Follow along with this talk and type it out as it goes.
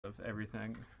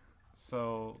everything.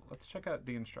 So let's check out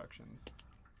the instructions.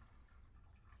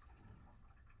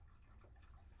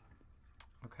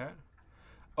 Okay.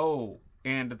 Oh,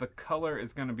 and the color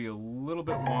is going to be a little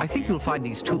bit wonky. I think you'll find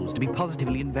these tools to be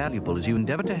positively invaluable as you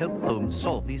endeavor to help Holmes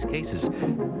solve these cases.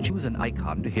 Choose an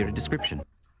icon to hear a description.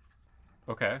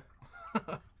 Okay.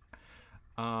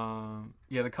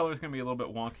 Yeah, the color is going to be a little bit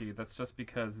wonky. That's just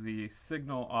because the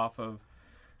signal off of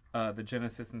the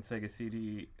Genesis and Sega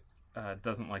CD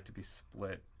doesn't like to be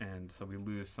split, and so we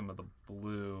lose some of the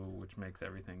blue, which makes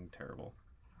everything terrible.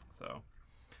 So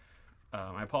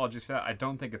my apologies for that. I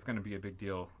don't think it's going to be a big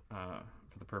deal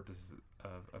for the purposes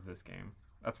of this game.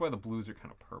 That's why the blues are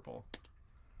kind of purple.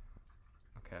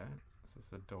 Okay, this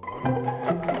is a door.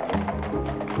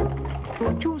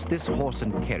 Choose this horse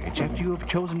and carriage after you have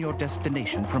chosen your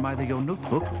destination from either your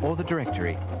notebook or the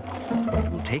directory.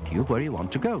 It will take you where you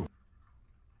want to go.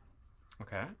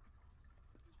 Okay.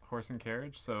 Horse and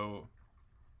carriage. So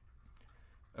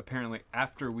apparently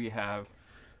after we have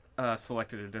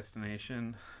selected a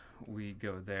destination, we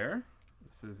go there.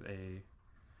 This is a,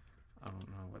 I don't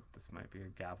know what this might be, a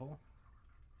gavel.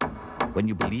 When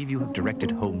you believe you have directed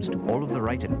Holmes to all of the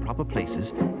right and proper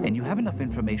places, and you have enough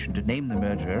information to name the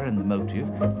murderer and the motive,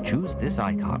 choose this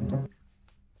icon.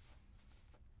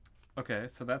 Okay,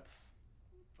 so that's,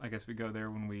 I guess we go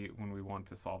there when we want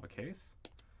to solve a case.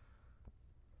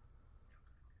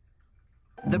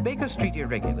 The Baker Street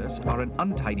Irregulars are an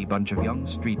untidy bunch of young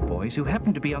street boys who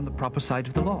happen to be on the proper side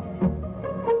of the law.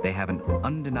 They have an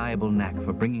undeniable knack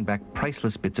for bringing back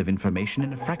priceless bits of information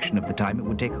in a fraction of the time it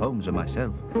would take Holmes or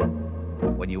myself.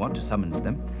 When you want to summons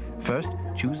them, first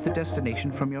choose the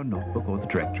destination from your notebook or the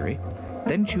directory,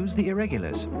 then choose the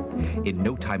irregulars. In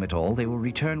no time at all, they will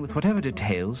return with whatever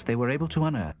details they were able to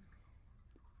unearth.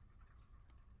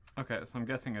 Okay, so I'm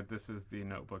guessing that this is the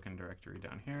notebook and directory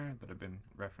down here that have been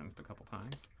referenced a couple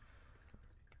times.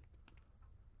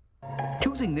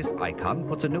 Choosing this icon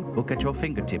puts a notebook at your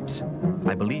fingertips.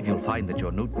 I believe you'll find that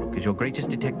your notebook is your greatest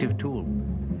detective tool.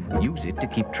 Use it to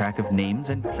keep track of names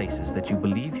and places that you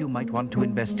believe you might want to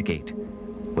investigate.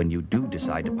 When you do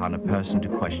decide upon a person to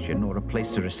question or a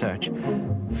place to research,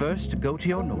 first go to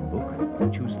your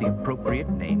notebook, choose the appropriate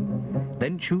name,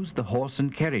 then choose the horse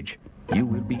and carriage. You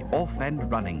will be off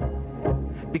and running.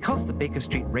 Because the Baker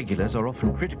Street regulars are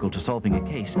often critical to solving a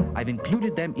case, I've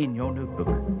included them in your notebook.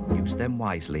 Use them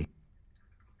wisely.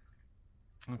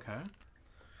 Okay.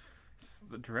 This is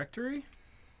the directory.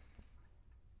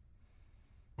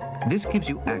 This gives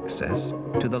you access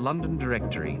to the London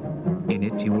directory. In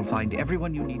it, you will find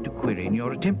everyone you need to query in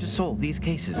your attempt to solve these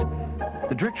cases.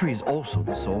 The directory is also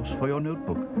the source for your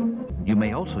notebook. You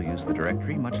may also use the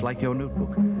directory much like your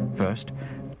notebook. First,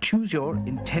 choose your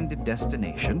intended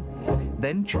destination,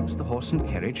 then choose the horse and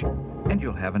carriage, and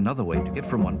you'll have another way to get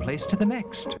from one place to the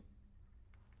next.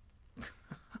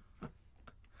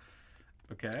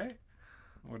 Okay.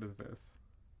 What is this?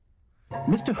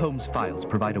 Mr. Holmes' files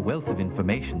provide a wealth of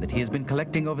information that he has been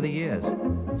collecting over the years.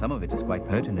 Some of it is quite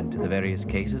pertinent to the various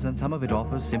cases, and some of it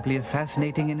offers simply a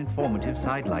fascinating and informative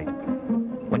sidelight.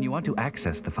 When you want to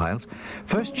access the files,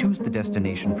 first choose the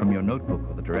destination from your notebook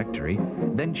or the directory,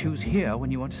 then choose here when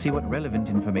you want to see what relevant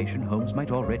information Holmes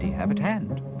might already have at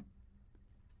hand.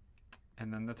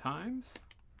 And then the times?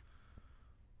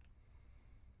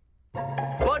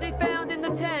 What he found in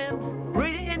the Thames,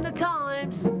 read it in the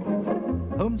Times.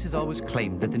 Holmes has always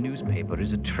claimed that the newspaper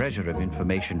is a treasure of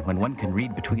information when one can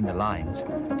read between the lines.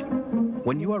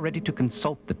 When you are ready to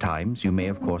consult the Times, you may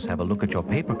of course have a look at your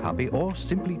paper copy or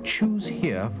simply choose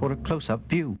here for a close-up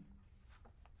view.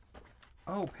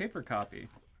 Oh, paper copy.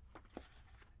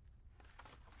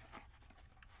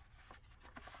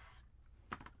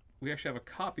 We actually have a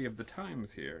copy of the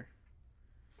Times here.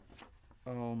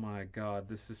 Oh my God,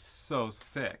 this is so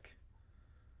sick.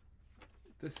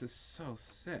 This is so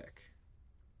sick.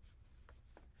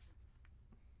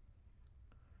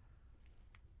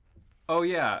 Oh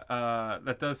yeah,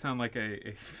 that does sound like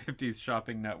a 50s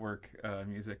shopping network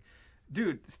music.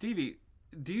 Dude, Stevie,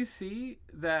 do you see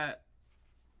that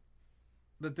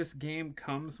this game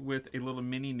comes with a little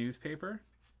mini newspaper?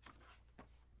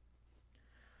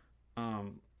 I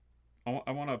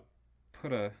want to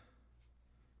put a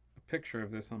picture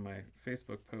of this on my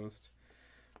Facebook post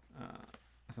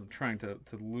as I'm trying to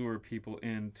lure people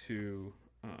into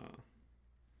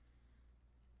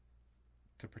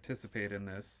to participate in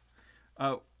this.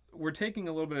 We're taking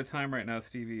a little bit of time right now,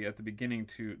 Stevie, at the beginning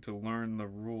to learn the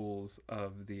rules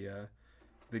of the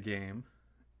game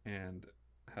and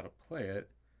how to play it.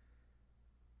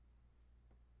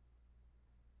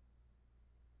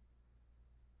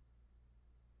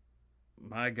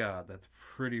 My God, that's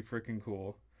pretty freaking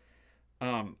cool.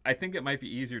 I think it might be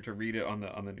easier to read it on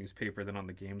the newspaper than on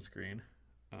the game screen.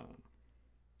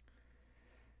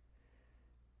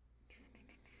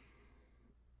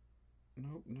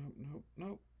 Nope, nope, nope,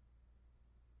 nope.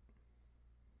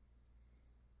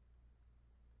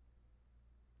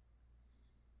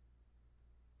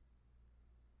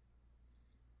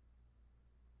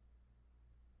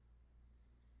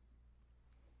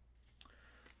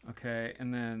 Okay,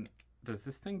 and then does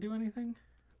this thing do anything?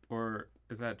 Or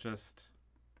is that just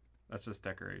that's just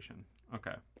decoration?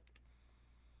 Okay.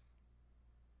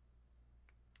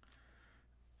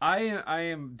 I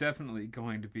am definitely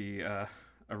going to be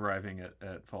arriving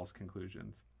at false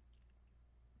conclusions.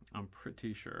 I'm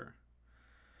pretty sure.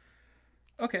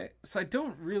 Okay, so I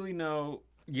don't really know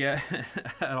yet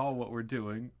at all what we're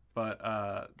doing, but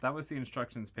that was the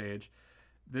instructions page.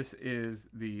 This is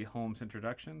the Holmes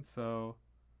introduction. So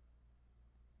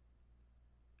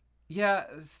yeah,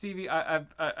 Stevie,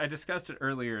 I discussed it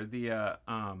earlier.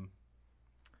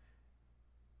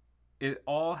 It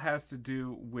all has to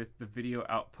do with the video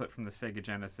output from the Sega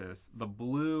Genesis. The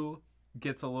blue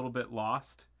gets a little bit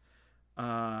lost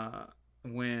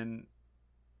when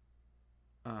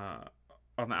on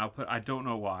the output. I don't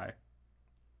know why.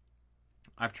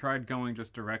 I've tried going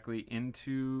just directly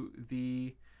into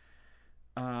the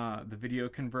video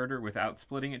converter without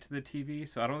splitting it to the TV,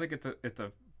 so I don't think it's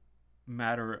a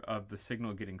matter of the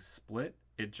signal getting split.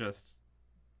 It just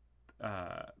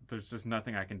there's just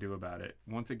nothing I can do about it.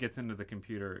 Once it gets into the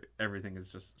computer, everything is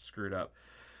just screwed up.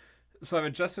 So I've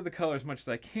adjusted the color as much as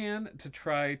I can to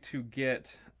try to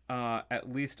get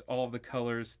at least all of the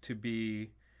colors to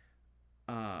be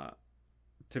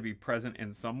present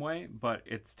in some way, but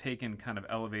it's taken kind of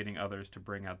elevating others to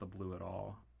bring out the blue at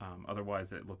all.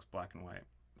 Otherwise, it looks black and white.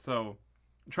 So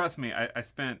trust me, I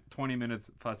spent 20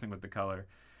 minutes fussing with the color,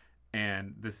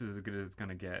 and this is as good as it's going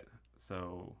to get.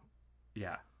 So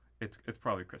yeah, it's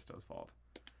probably Christo's fault.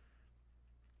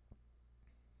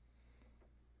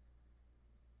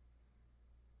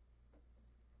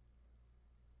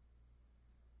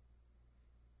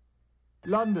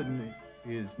 London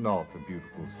is not a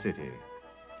beautiful city.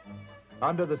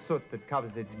 Under the soot that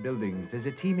covers its buildings is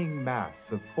a teeming mass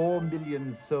of 4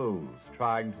 million souls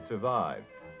trying to survive,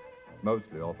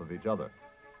 mostly off of each other.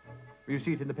 You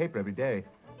see it in the paper every day.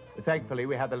 Thankfully,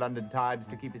 we have the London Times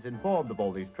to keep us informed of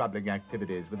all these troubling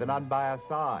activities with an unbiased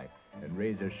eye and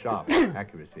razor-sharp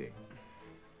accuracy.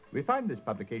 We find this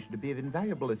publication to be of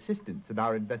invaluable assistance in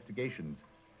our investigations,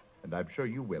 and I'm sure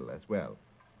you will as well.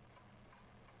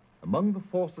 Among the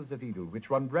forces of evil which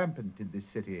run rampant in this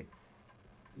city,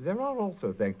 there are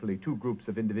also, thankfully, 2 groups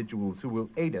of individuals who will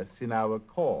aid us in our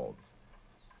cause.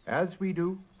 As we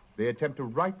do, they attempt to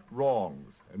right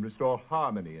wrongs and restore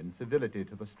harmony and civility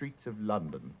to the streets of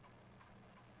London.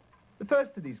 The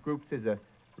first of these groups is a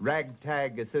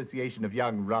ragtag association of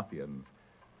young ruffians.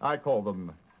 I call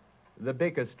them the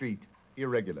Baker Street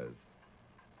Irregulars.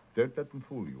 Don't let them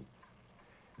fool you.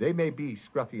 They may be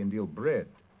scruffy and ill-bred,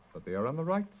 but they are on the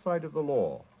right side of the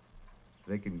law.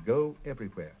 They can go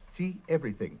everywhere, see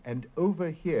everything, and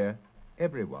overhear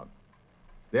everyone.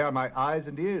 They are my eyes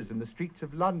and ears in the streets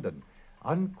of London,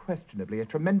 unquestionably a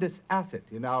tremendous asset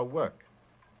in our work.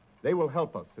 They will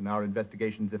help us in our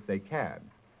investigations if they can.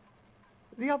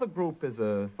 The other group is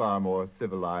a far more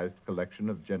civilized collection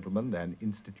of gentlemen and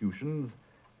institutions.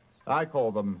 I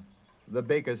call them the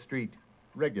Baker Street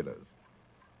Regulars.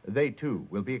 They, too,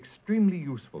 will be extremely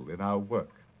useful in our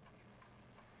work.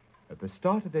 At the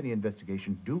start of any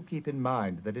investigation, do keep in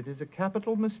mind that it is a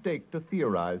capital mistake to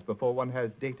theorize before one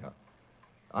has data.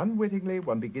 Unwittingly,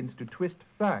 one begins to twist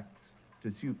facts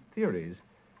to suit theories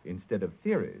instead of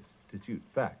theories to suit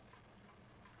facts.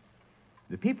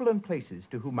 The people and places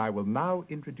to whom I will now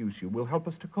introduce you will help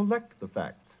us to collect the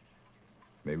facts.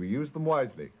 May we use them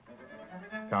wisely.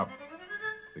 Come,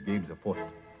 the game's afoot.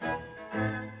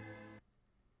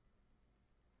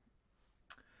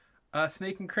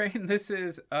 Snake and Crane, this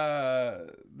is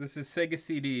Sega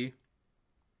CD.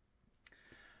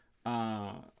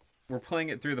 We're playing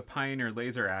it through the Pioneer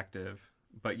Laser Active,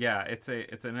 but yeah, it's an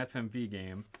FMV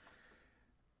game.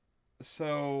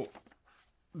 So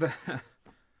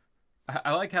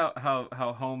I like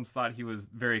how Holmes thought he was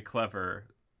very clever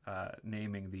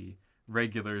naming the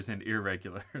regulars and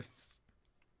irregulars.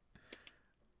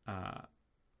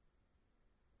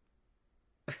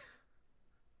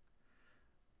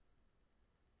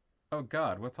 Oh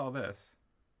God, what's all this?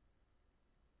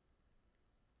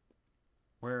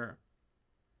 Where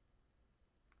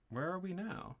are we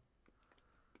now?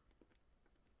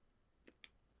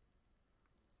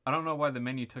 I don't know why the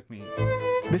menu took me.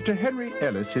 Mr. Henry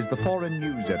Ellis is the foreign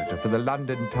news editor for the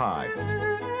London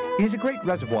Times. He is a great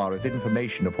reservoir of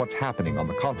information of what's happening on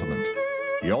the continent.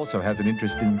 He also has an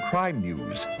interest in crime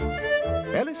news.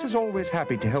 Ellis is always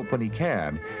happy to help when he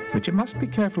can, but you must be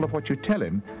careful of what you tell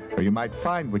him, or you might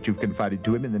find what you've confided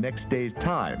to him in the next day's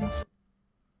Times.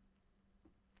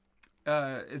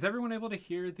 Is everyone able to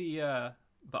hear the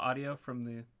audio from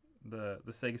the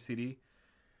Sega CD?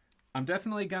 I'm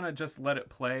definitely gonna just let it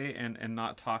play and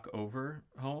not talk over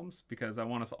Holmes, because I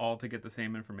want us all to get the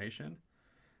same information.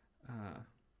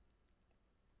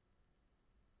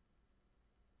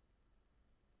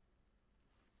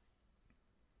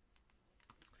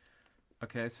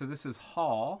 Okay, so this is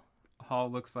Hall. Hall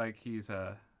looks like he's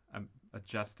a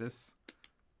justice.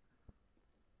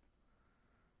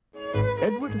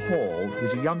 Edward Hall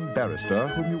is a young barrister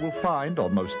whom you will find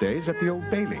on most days at the Old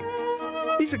Bailey.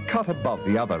 He's a cut above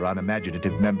the other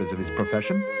unimaginative members of his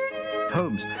profession.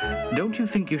 Holmes, don't you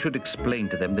think you should explain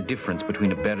to them the difference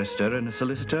between a barrister and a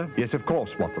solicitor? Yes, of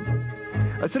course, Watson.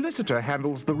 A solicitor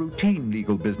handles the routine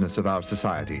legal business of our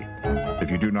society.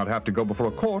 If you do not have to go before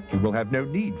a court, you will have no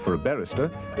need for a barrister.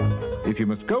 If you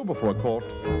must go before a court,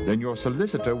 then your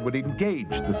solicitor would engage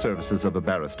the services of a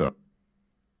barrister.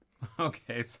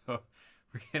 Okay, so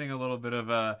we're getting a little bit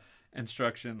of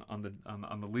instruction on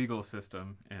the legal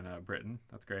system in Britain.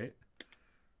 That's great.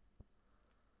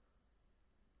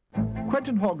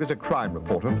 Quentin Hogg is a crime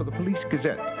reporter for the Police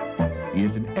Gazette. He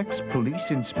is an ex-police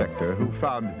inspector who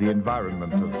found the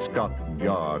environment of Scotland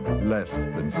Yard less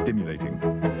than stimulating.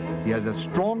 He has a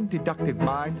strong deductive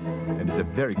mind and is a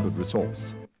very good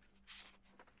resource.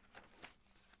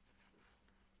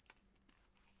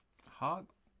 Hogg?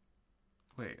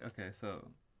 Wait, okay, so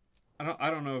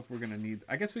I don't know if we're gonna need.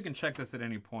 I guess we can check this at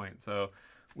any point, so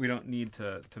we don't need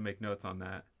to make notes on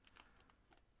that.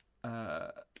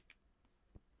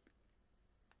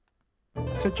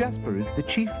 Sir Jasper is the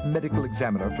chief medical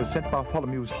examiner for St.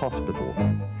 Bartholomew's Hospital.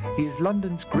 He is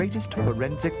London's greatest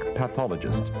forensic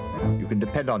pathologist. You can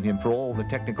depend on him for all the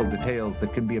technical details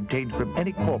that can be obtained from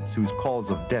any corpse whose cause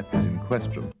of death is in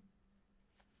question.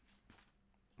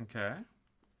 Okay.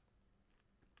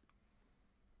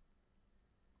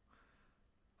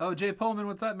 Oh, Jay Pullman,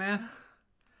 what's up, man?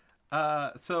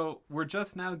 So we're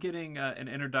just now getting an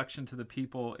introduction to the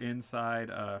people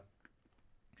inside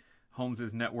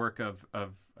Holmes's network of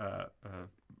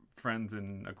friends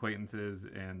and acquaintances,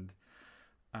 and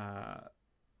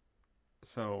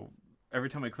so every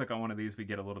time we click on one of these, we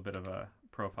get a little bit of a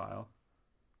profile.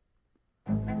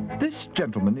 This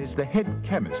gentleman is the head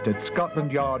chemist at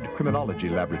Scotland Yard Criminology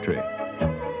Laboratory.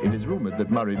 It is rumored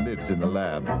that Murray lives in the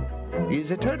lab. He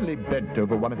is eternally bent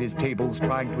over one of his tables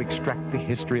trying to extract the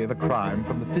history of a crime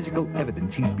from the physical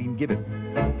evidence he's been given.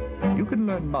 You can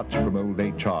learn much from old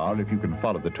HR if you can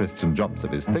follow the twists and jumps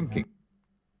of his thinking.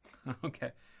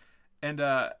 Okay. And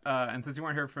since you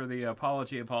weren't here for the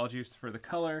apologies for the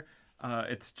color.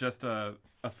 It's just a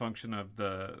function of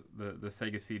the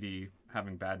Sega CD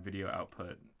having bad video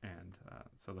output, and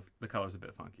so the color's a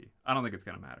bit funky. I don't think it's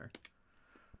going to matter.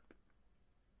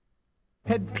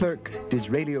 Head clerk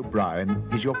Disraeli O'Brien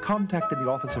is your contact in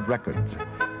the Office of Records.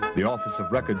 The Office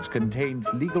of Records contains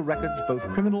legal records, both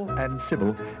criminal and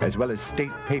civil, as well as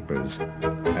state papers.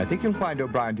 I think you'll find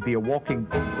O'Brien to be a walking,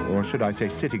 or should I say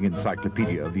sitting,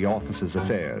 encyclopedia of the office's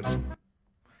affairs.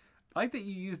 I like that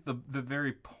you use the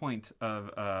very point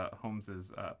of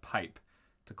Holmes's pipe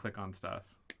to click on stuff.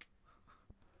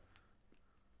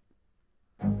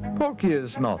 Porky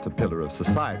is not a pillar of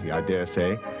society, I dare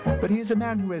say, but he is a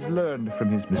man who has learned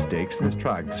from his mistakes and is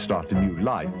trying to start a new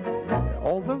life.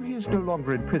 Although he is no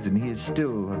longer in prison, he is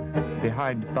still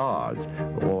behind bars,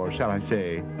 or shall I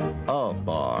say, a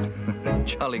bar.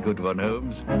 Jolly good one,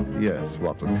 Holmes. Yes,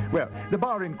 Watson. Well, the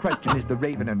bar in question is the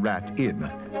Raven and Rat Inn.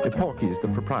 Porky is the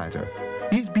proprietor.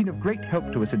 He's been of great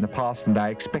help to us in the past, and I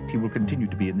expect he will continue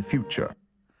to be in the future.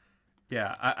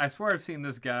 Yeah, I swear I've seen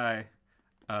this guy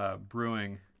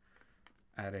brewing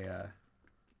at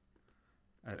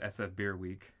SF Beer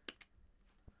Week.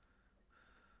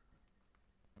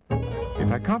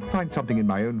 If I can't find something in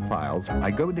my own files, I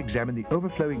go and examine the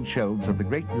overflowing shelves of the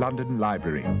great London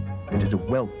Library. It is a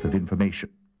wealth of information.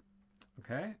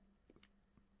 Okay.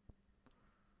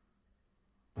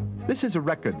 This is a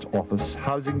records office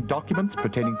housing documents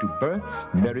pertaining to births,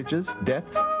 marriages,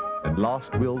 deaths, and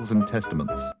last wills and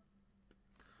testaments.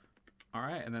 All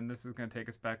right, and then this is going to take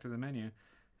us back to the menu.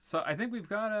 So I think we've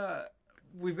got a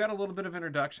little bit of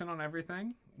introduction on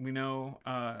everything. We know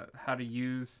how to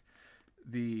use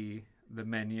the the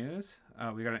menus.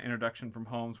 We got an introduction from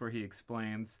Holmes where he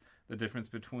explains the difference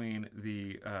between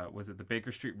the was it the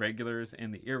Baker Street regulars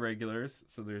and the irregulars.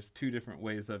 So there's two different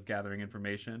ways of gathering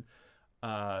information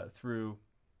through,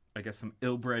 I guess, some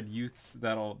ill-bred youths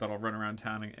that'll run around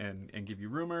town and give you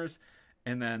rumors,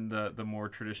 and then the more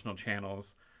traditional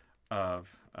channels of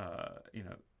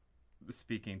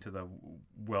speaking to the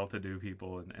well-to-do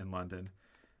people in London.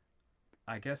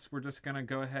 I guess we're just gonna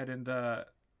go ahead and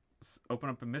open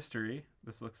up a mystery.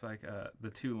 This looks like the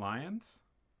Two Lions.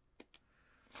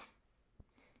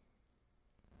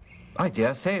 I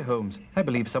dare say, Holmes, I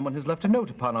believe someone has left a note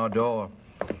upon our door.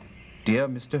 Dear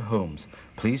Mr. Holmes,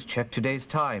 please check today's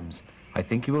Times. I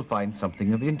think you will find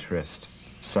something of interest.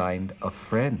 Signed, a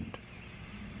friend.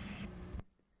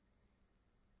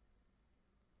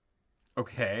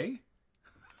 Okay.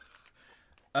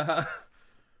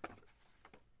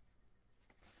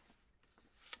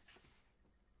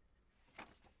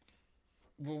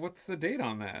 Well, what's the date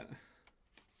on that?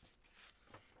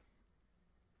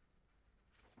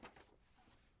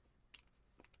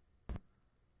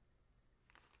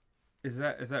 Is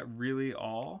that really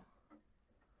all?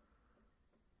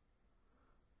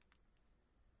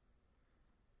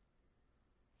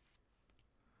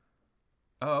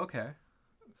 Oh, okay.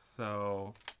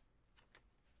 So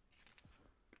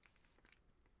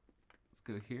let's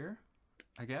go here,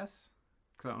 I guess,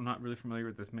 because I'm not really familiar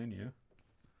with this menu.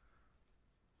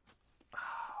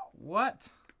 What?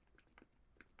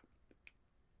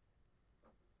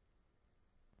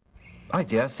 I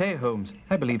dare say, Holmes,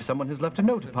 I believe someone has left a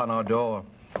note upon our door.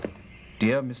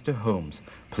 Dear Mr. Holmes,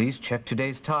 please check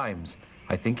today's Times.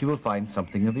 I think you will find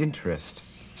something of interest.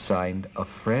 Signed, a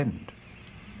friend.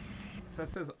 So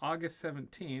that says August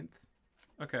 17th.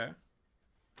 Okay.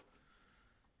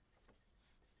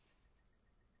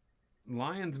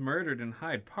 Lions murdered in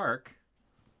Hyde Park.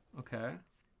 Okay.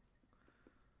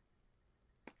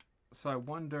 So I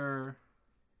wonder,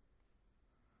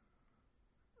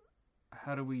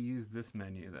 how do we use this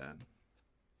menu then?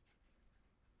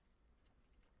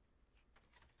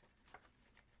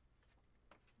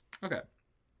 Okay.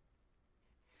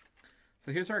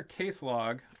 So here's our case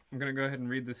log. I'm going to go ahead and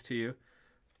read this to you.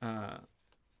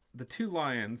 The Two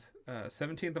Lions,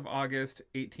 17th of August,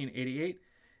 1888.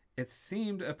 It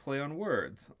seemed a play on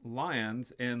words,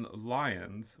 lions and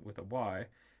lions with a Y,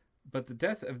 but the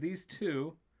deaths of these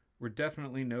two were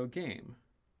definitely no game.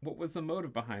 What was the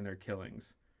motive behind their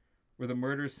killings? Were the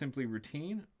murders simply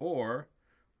routine, or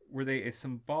were they a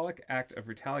symbolic act of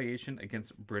retaliation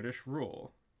against British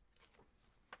rule?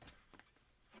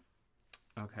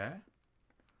 Okay.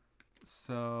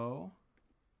 So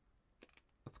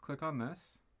let's click on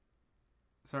this.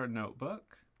 It's our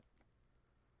notebook.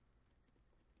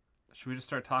 Should we just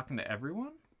start talking to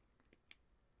everyone?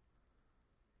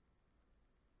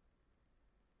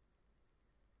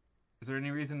 Is there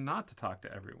any reason not to talk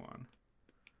to everyone?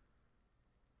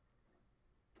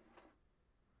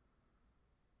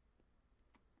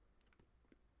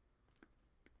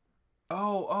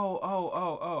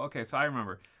 Oh, okay, so I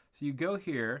remember. So you go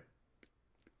here,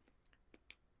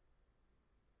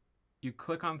 you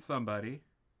click on somebody,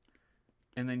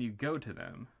 and then you go to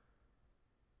them.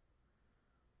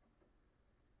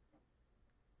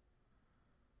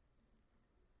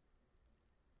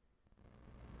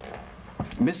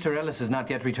 Mr. Ellis has not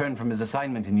yet returned from his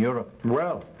assignment in Europe.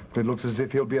 Well, it looks as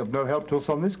if he'll be of no help to us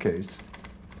on this case.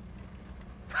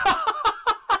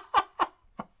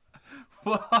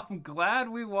 Well, I'm glad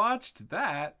we watched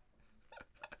that.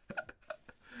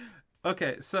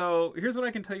 Okay, so here's what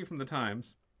I can tell you from the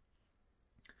Times.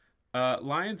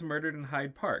 Lions murdered in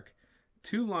Hyde Park.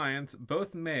 2 lions,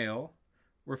 both male,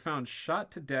 were found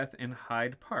shot to death in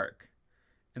Hyde Park.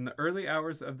 In the early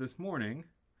hours of this morning,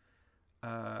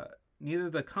 neither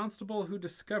the constable who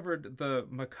discovered the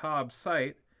macabre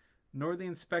sight nor the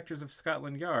inspectors of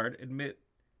Scotland Yard admit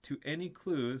to any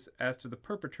clues as to the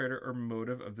perpetrator or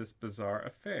motive of this bizarre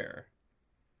affair.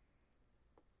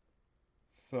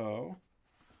 So,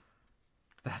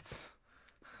 that's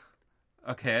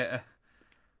okay.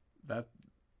 That's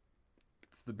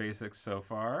the basics so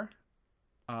far.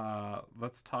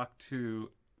 Let's talk to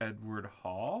Edward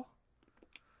Hall.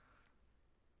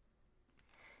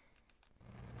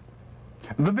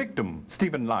 The victim,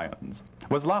 Stephen Lyons,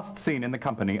 was last seen in the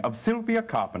company of Sylvia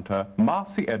Carpenter,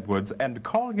 Marcy Edwards, and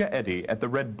Collier Eddy at the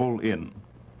Red Bull Inn.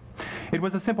 It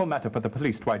was a simple matter for the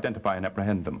police to identify and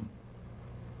apprehend them.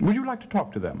 Would you like to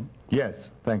talk to them? Yes,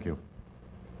 thank you.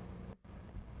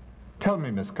 Tell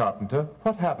me, Miss Carpenter,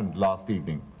 what happened last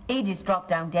evening? He just dropped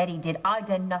down dead, he did. I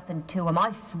done nothing to him,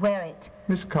 I swear it.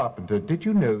 Miss Carpenter, did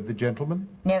you know the gentleman?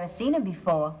 Never seen him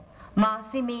before.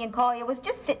 Marcy, me and Collier was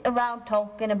just sitting around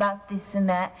talking about this and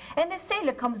that, and this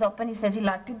sailor comes up and he says he'd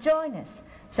like to join us.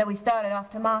 So we started off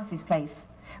to Marcy's place.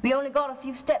 We only got a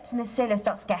few steps and this sailor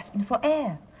starts gasping for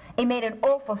air. He made an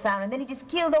awful sound and then he just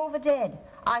keeled over dead.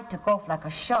 I took off like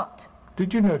a shot.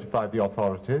 Did you notify the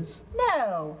authorities?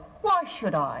 No, why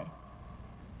should I?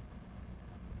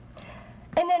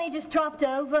 And then he just dropped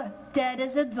over, dead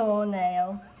as a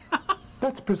doornail.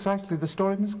 That's precisely the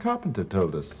story Miss Carpenter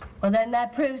told us. Well, then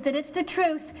that proves that it's the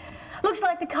truth. Looks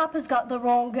like the coppers got the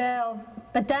wrong girl.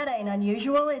 But that ain't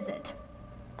unusual, is it?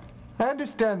 I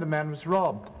understand the man was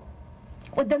robbed.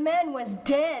 Well, the man was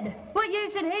dead. What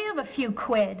use did he of a few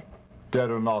quid? Dead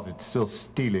or not, it's still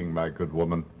stealing, my good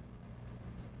woman.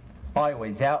 I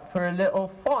was out for a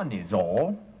little fun is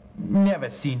all. Never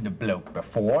seen the bloke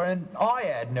before, and I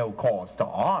had no cause to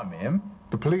harm him.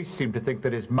 The police seem to think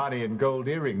that his money and gold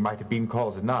earring might have been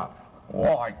cause enough.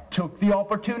 Well, I took the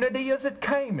opportunity as it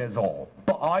came is all,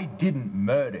 but I didn't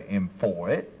murder him for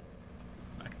it.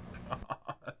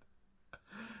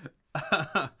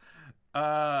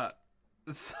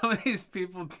 Some of these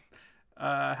people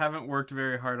haven't worked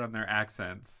very hard on their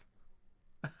accents.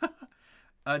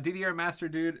 DDR Master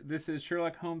Dude, this is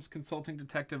Sherlock Holmes Consulting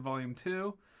Detective Volume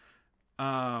 2.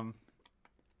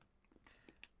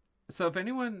 So if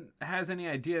anyone has any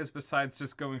ideas besides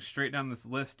just going straight down this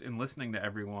list and listening to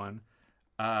everyone,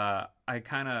 I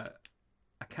kind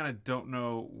of don't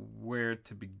know where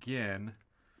to begin.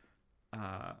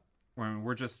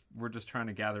 We're just trying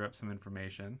to gather up some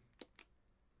information.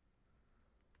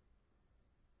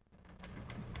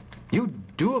 You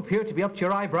do appear to be up to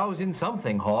your eyebrows in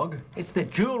something, Hogg. It's the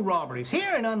jewel robberies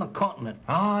here and on the continent.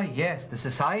 Ah, yes, the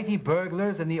society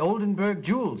burglars and the Oldenburg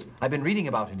jewels. I've been reading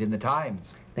about it in the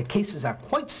Times. The cases are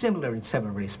quite similar in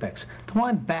several respects, though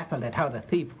I'm baffled at how the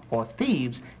thief or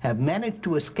thieves have managed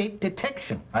to escape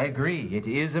detection. I agree, it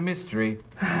is a mystery.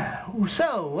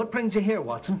 So, what brings you here,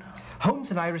 Watson?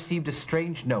 Holmes and I received a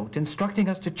strange note instructing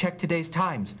us to check today's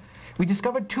Times. We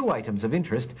discovered two items of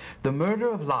interest, the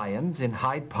murder of Lyons in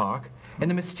Hyde Park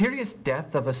and the mysterious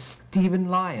death of a Stephen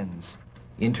Lyons.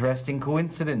 Interesting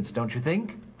coincidence, don't you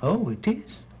think? Oh, it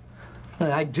is.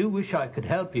 I do wish I could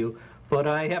help you, but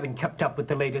I haven't kept up with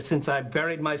the latest since I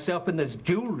buried myself in this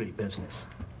jewelry business.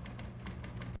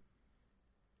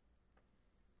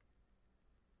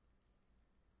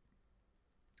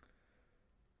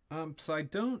 So I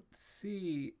don't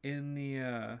see in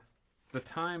the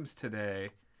Times today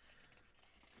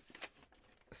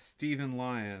Stephen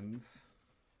Lyons.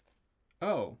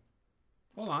 Oh,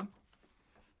 hold on.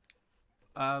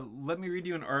 Let me read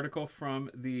you an article from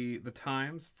the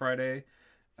Times, Friday,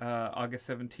 August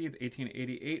 17th,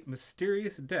 1888.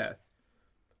 Mysterious death.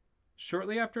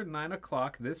 Shortly after 9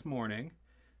 o'clock this morning,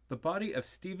 the body of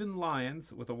Stephen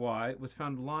Lyons, with a Y, was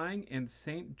found lying in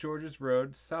St. George's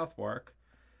Road, Southwark.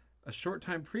 A short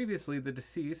time previously, the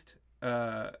deceased,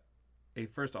 a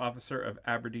first officer of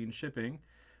Aberdeen Shipping,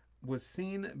 was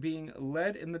seen being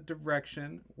led in the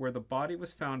direction where the body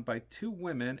was found by two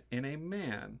women and a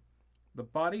man. The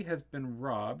body has been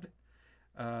robbed,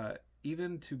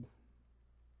 even two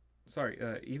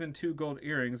gold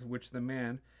earrings which the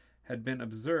man had been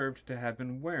observed to have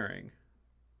been wearing.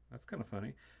 That's kind of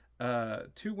funny.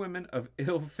 Two women of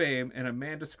ill fame and a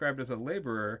man described as a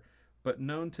laborer, but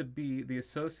known to be the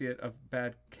associate of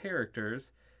bad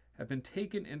characters, have been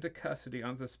taken into custody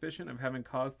on suspicion of having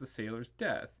caused the sailor's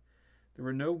death. There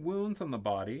were no wounds on the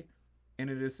body, and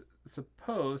it is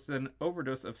supposed that an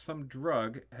overdose of some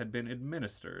drug had been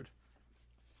administered.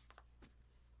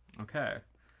 Okay.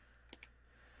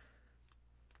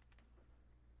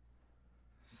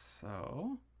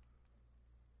 So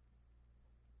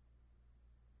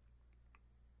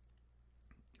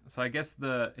I guess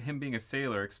him being a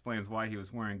sailor explains why he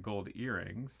was wearing gold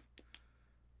earrings.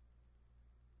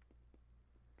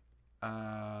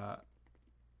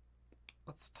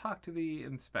 Let's talk to the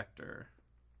inspector.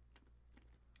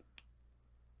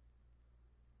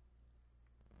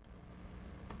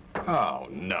 Oh,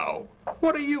 no.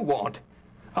 What do you want?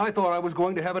 I thought I was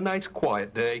going to have a nice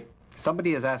quiet day.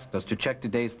 Somebody has asked us to check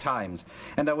today's Times,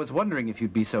 and I was wondering if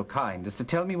you'd be so kind as to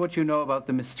tell me what you know about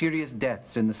the mysterious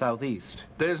deaths in the southeast.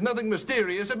 There's nothing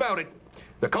mysterious about it.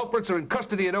 The culprits are in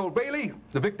custody at Old Bailey.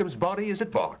 The victim's body is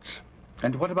at Bart's.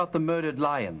 And what about the murdered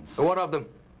Lyons? What of them?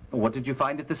 What did you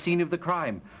find at the scene of the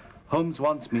crime? Holmes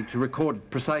wants me to record it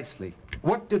precisely.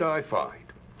 What did I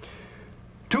find?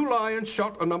 Two lions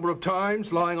shot a number of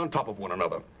times, lying on top of one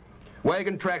another.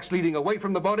 Wagon tracks leading away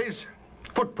from the bodies.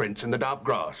 Footprints in the damp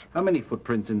grass. How many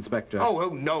footprints, Inspector? Oh,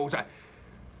 who knows?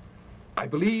 I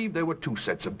believe there were two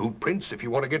sets of boot prints, if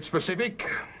you want to get specific.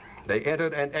 They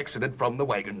entered and exited from the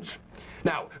wagons.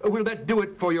 Now, will that do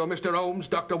it for you, Mr. Holmes,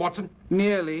 Dr. Watson?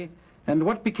 Nearly. And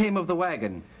what became of the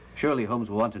wagon? Surely Holmes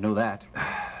will want to know that.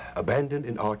 Abandoned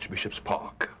in Archbishop's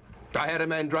Park. I had a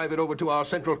man drive it over to our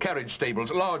central carriage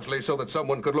stables, largely so that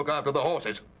someone could look after the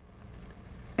horses.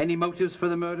 Any motives for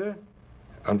the murder?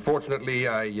 Unfortunately,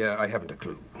 I haven't a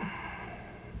clue.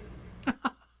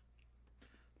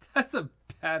 That's a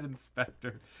bad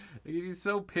inspector. He's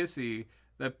so pissy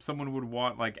that someone would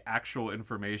want, like, actual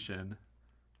information.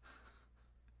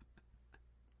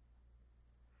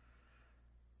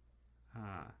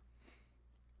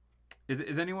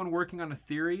 Is anyone working on a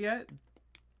theory yet?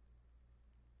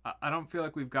 I don't feel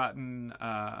like we've gotten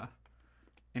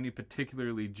any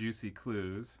particularly juicy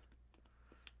clues.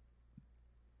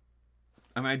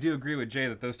 I mean, I do agree with Jay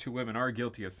that those two women are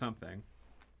guilty of something.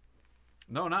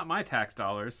 No, not my tax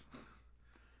dollars.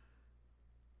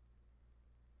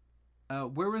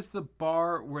 Where was the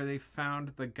bar where they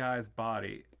found the guy's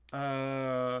body?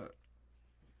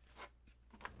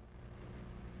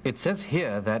 It says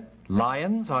here that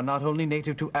lions are not only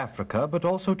native to Africa, but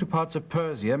also to parts of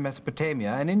Persia,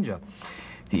 Mesopotamia, and India.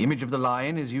 The image of the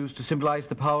lion is used to symbolize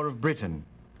the power of Britain.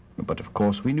 But of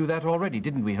course, we knew that already,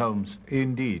 didn't we, Holmes?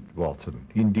 Indeed, Watson,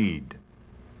 indeed.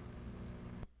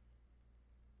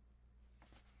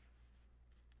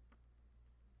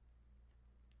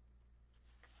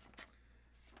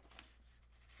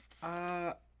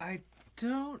 I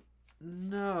don't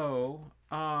know.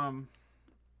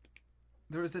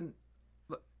 There was an...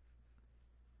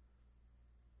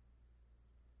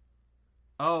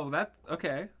 Oh, that's...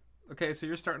 Okay. Okay, so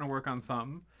you're starting to work on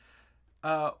something.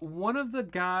 One of the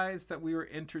guys that we were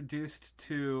introduced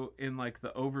to in, like,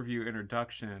 the overview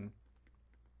introduction...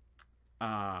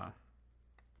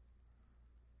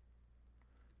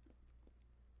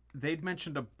 they'd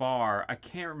mentioned a bar. I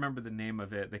can't remember the name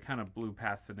of it. They kind of blew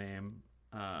past the name.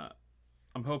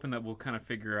 I'm hoping that we'll kind of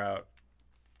figure out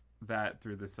that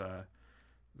through this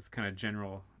this kind of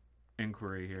general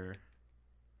inquiry here.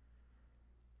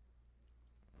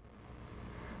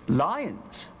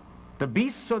 Lions? The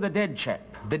beasts or the dead chap?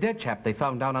 The dead chap they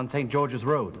found down on St. George's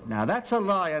Road. Now, that's a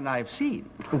lion I've seen.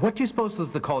 What do you suppose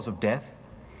was the cause of death?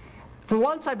 For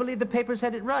once, I believe the papers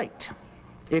had it right.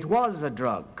 It was a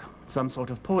drug, some sort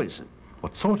of poison.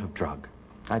 What sort of drug?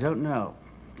 I don't know.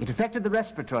 It affected the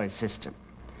respiratory system.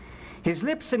 His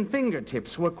lips and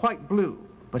fingertips were quite blue,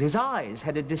 but his eyes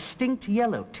had a distinct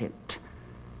yellow tint.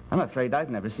 I'm afraid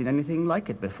I've never seen anything like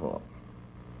it before.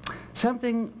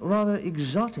 Something rather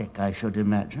exotic, I should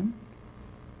imagine.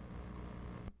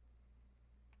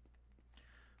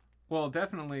 Well,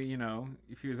 definitely, you know,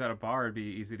 if he was at a bar, it'd be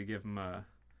easy to give him a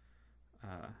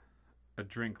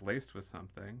drink laced with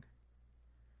something.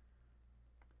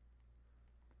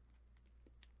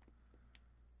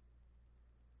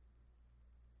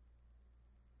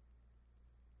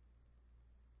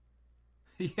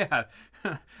 Yeah,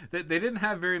 they didn't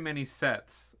have very many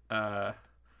sets to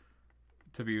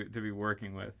be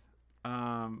working with.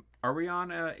 Are we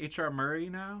on H.R. Murray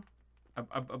now?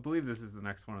 I believe this is the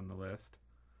next one on the list.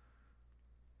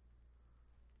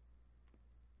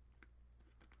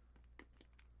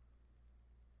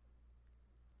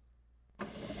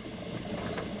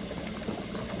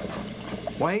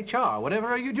 Why, H.R., whatever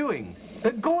are you doing?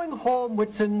 Going home,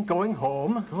 Whitson, going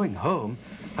home. Going home?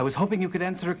 I was hoping you could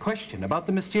answer a question about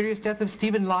the mysterious death of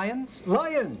Stephen Lyons.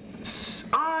 Lyons?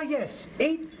 Ah, yes,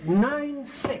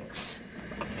 896.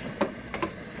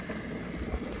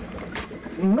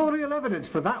 No real evidence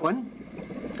for that one.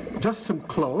 Just some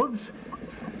clothes.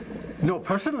 No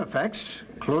personal effects.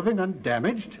 Clothing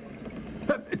undamaged.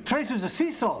 Traces of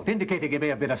sea salt indicating he may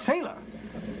have been a sailor.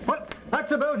 Well,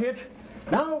 that's about it.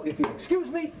 Now, if you'll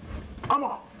excuse me, I'm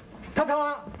off.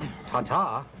 Ta-ta!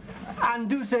 Ta-ta? And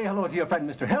do say hello to your friend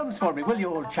Mr. Holmes for me, will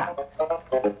you, old chap?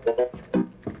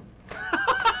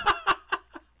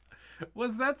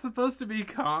 Was that supposed to be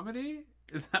comedy?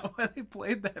 Is that why they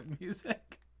played that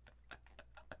music?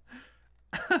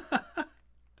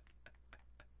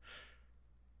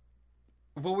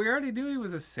 Well, we already knew he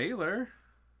was a sailor.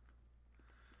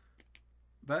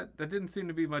 That didn't seem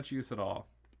to be much use at all.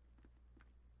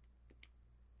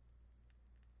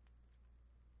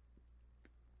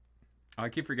 I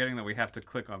keep forgetting that we have to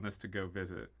click on this to go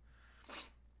visit.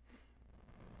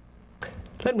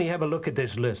 Let me have a look at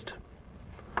this list.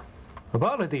 Of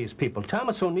all of these people,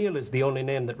 Thomas O'Neill is the only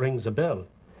name that rings a bell.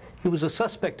 He was a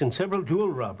suspect in several jewel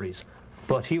robberies,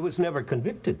 but he was never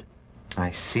convicted. I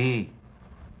see.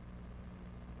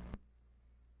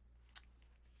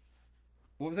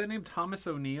 What was that name? Thomas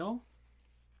O'Neill?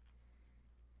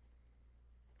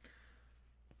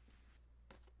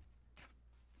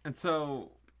 And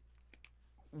so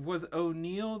was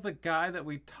O'Neill the guy that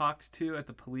we talked to at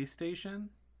the police station?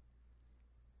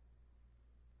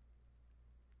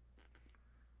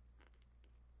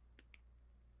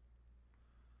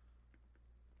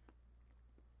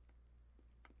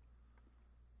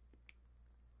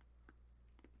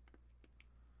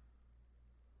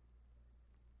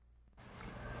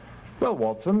 Well,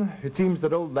 Watson, it seems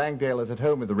that old Langdale is at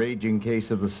home with a raging case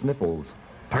of the sniffles.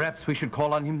 Perhaps we should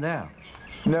call on him there.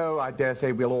 No, I dare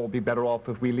say we'll all be better off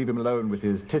if we leave him alone with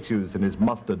his tissues and his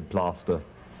mustard plaster.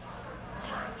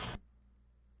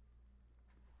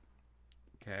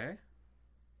 Okay.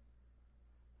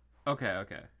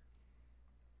 Okay.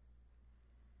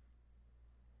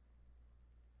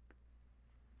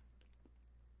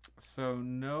 So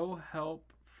no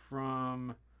help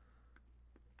from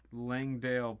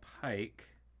Langdale Pike.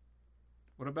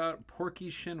 What about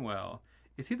Porky Shinwell?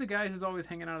 Is he the guy who's always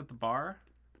hanging out at the bar?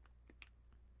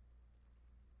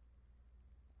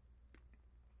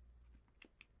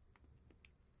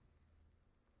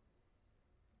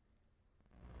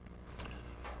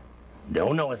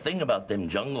 Don't know a thing about them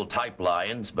jungle-type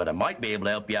lions, but I might be able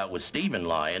to help you out with Stephen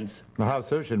Lyons. How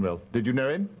so, Shinwell? Did you know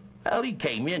him? Well, he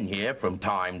came in here from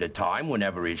time to time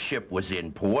whenever his ship was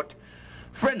in port.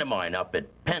 Friend of mine up at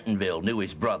Pentonville knew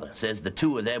his brother. Says the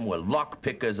two of them were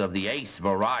lock-pickers of the ace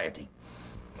variety.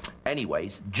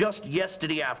 Anyways, just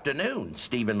yesterday afternoon,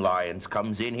 Stephen Lyons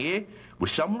comes in here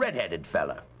with some red-headed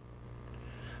fella.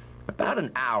 About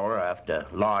an hour after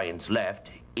Lyons left,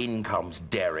 in comes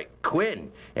Derek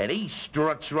Quinn, and he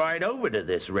struts right over to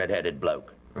this red-headed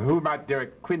bloke. Who might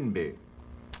Derek Quinn be?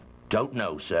 Don't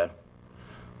know, sir.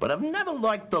 But I've never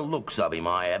liked the looks of him,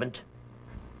 I haven't.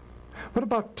 What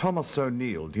about Thomas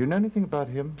O'Neill? Do you know anything about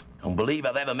him? Don't believe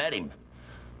I've ever met him.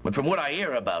 But from what I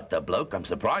hear about the bloke, I'm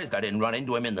surprised I didn't run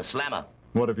into him in the slammer.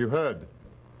 What have you heard?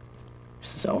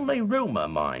 It's only rumor,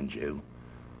 mind you.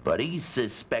 But he's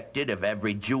suspected of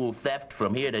every jewel theft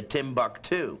from here to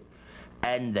Timbuktu.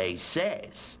 And they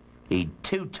says he'd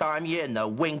two-time you in the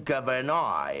wink of an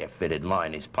eye if it'd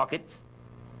line his pockets.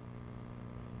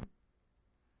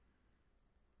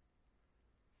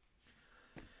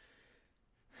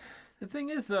 The thing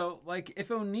is, though, like, if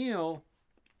O'Neill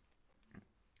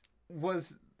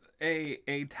was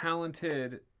a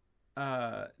talented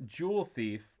jewel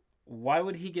thief, why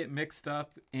would he get mixed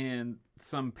up in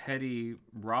some petty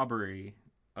robbery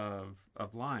of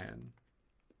Lion?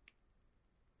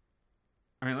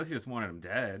 I mean, unless he just wanted him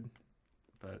dead,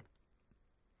 but...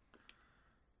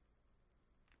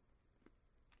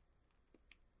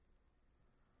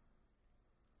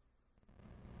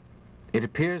 It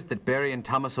appears that Barry and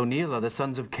Thomas O'Neill are the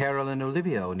sons of Carol and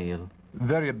Olivia O'Neill.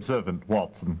 Very observant,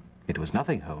 Watson. It was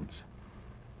nothing, Holmes.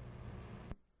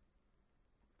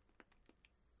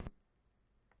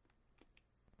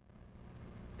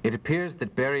 It appears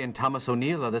that Barry and Thomas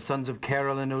O'Neill are the sons of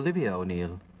Carol and Olivia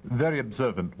O'Neill. Very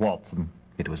observant, Watson.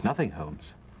 It was nothing,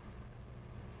 Holmes.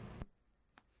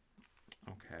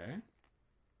 Okay.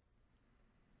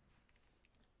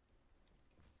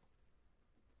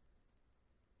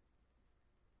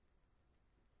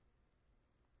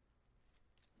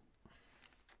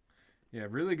 Yeah,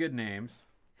 really good names.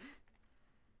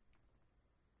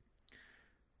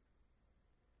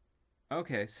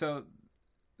 Okay, so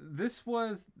this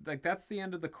was, like, that's the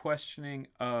end of the questioning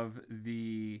of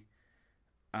the,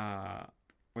 what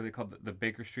are they called? The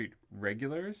Baker Street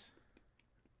regulars.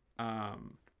 I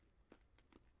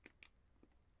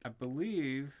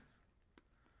believe...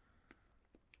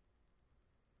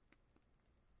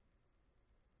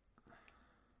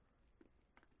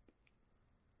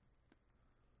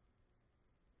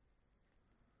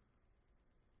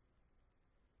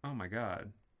 Oh my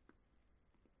god.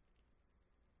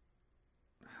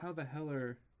 How the hell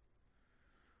are...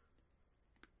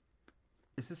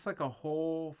 Is this like a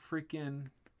whole freaking...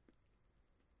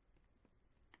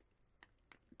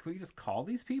 Can we just call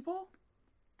these people?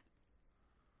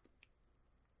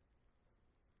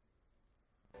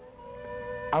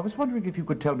 I was wondering if you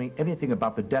could tell me anything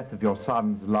about the death of your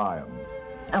sons, Lyons.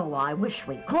 Oh, I wish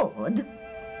we could.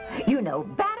 You know,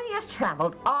 Barry has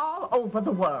traveled all over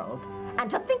the world. And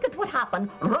to think it would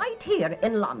happen right here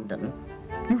in London.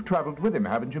 You've traveled with him,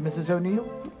 haven't you, Mrs.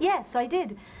 O'Neill? Yes, I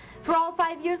did. For all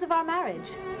 5 years of our marriage.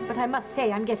 But I must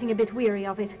say I'm getting a bit weary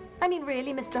of it. I mean,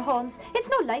 really, Mr. Holmes, it's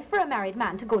no life for a married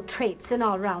man to go traipsing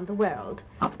all around the world.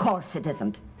 Of course it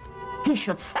isn't. He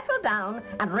should settle down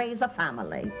and raise a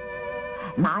family.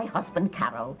 My husband,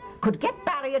 Carol, could get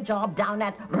Barry a job down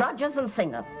at Rogers and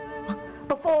Singer.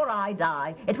 Before I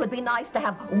die, it would be nice to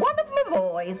have one of my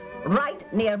boys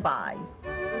right nearby.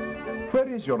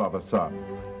 Where is your other son?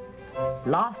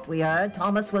 Last we heard,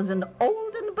 Thomas was in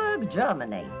Oldenburg, of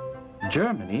Germany.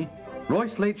 Germany?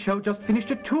 Roy's late show just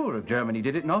finished a tour of Germany,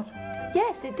 did it not?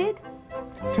 Yes, it did.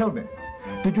 Tell me,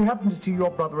 did you happen to see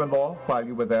your brother-in-law while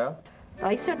you were there?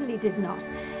 I certainly did not.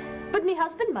 But my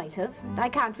husband might have. I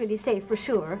can't really say for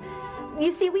sure.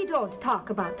 You see, we don't talk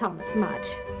about Thomas much.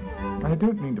 I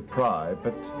don't mean to pry,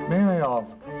 but may I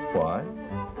ask why?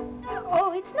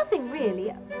 Oh, it's nothing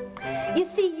really. You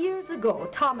see, years ago,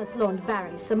 Thomas loaned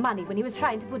Barry some money when he was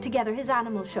trying to put together his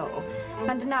animal show.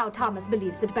 And now Thomas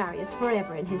believes that Barry is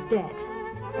forever in his debt.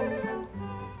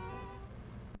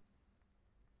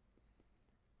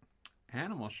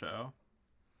 Animal show?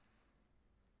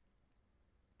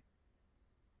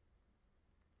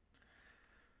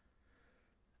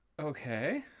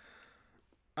 Okay.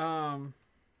 I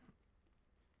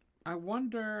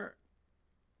wonder...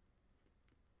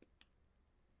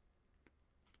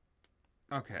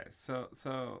 Okay, so...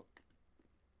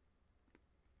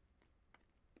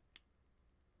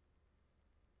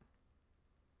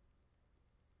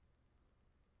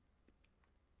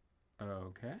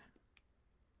 Okay.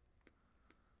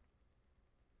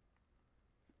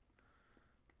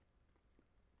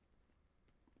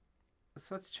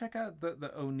 So let's check out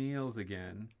the O'Neills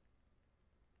again.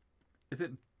 Is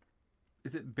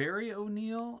it Barry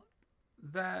O'Neill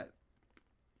that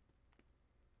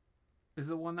is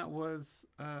the one that was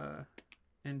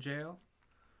in jail?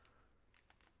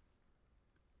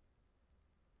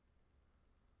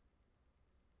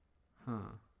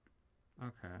 Huh.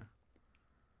 Okay.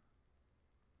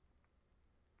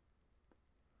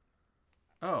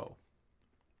 Oh.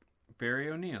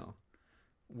 Barry O'Neill.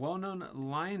 Well-known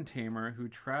lion tamer who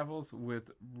travels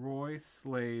with Roy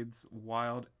Slade's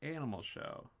wild animal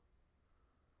show.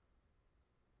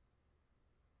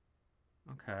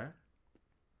 Okay.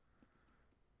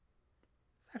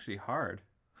 It's actually hard.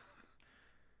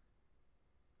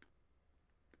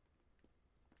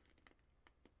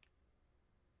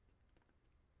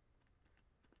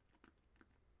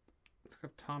 Let's look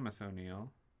up Thomas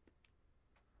O'Neill.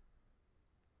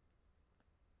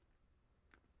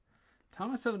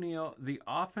 Thomas O'Neill, the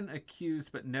often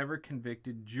accused but never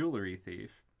convicted jewelry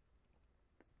thief.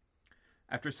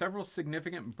 After several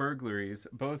significant burglaries,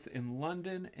 both in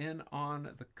London and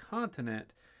on the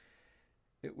continent,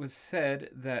 it was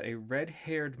said that a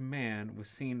red-haired man was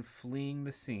seen fleeing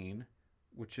the scene,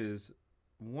 which is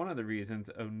one of the reasons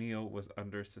O'Neill was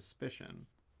under suspicion.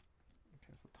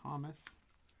 Okay, so Thomas.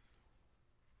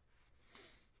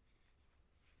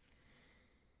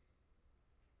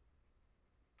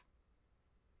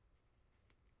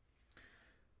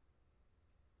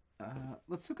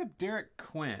 Let's look up Derek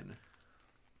Quinn.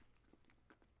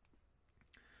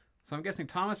 So I'm guessing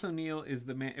Thomas O'Neill is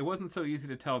the man. It wasn't so easy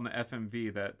to tell in the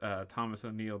FMV that Thomas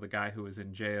O'Neill, the guy who was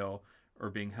in jail or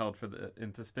being held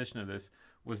in suspicion of this,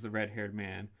 was the red-haired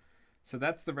man. So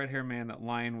that's the red-haired man that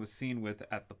Lyon was seen with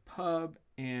at the pub,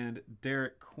 and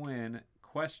Derek Quinn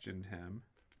questioned him.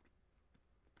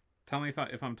 Tell me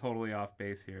if I'm totally off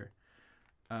base here.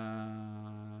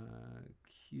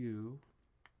 Q.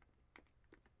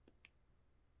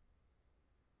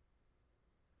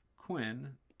 Quinn,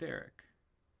 Derek.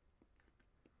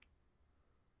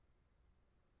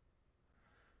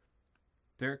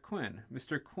 Derek Quinn.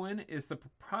 Mr. Quinn is the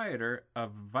proprietor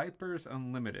of Vipers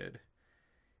Unlimited.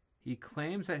 He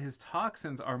claims that his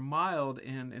toxins are mild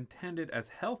and intended as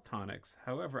health tonics.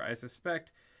 However, I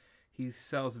suspect he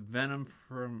sells venom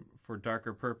for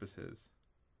darker purposes.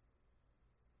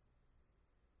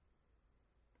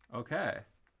 Okay.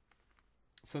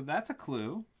 So that's a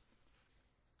clue.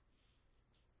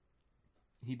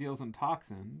 He deals in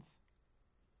toxins.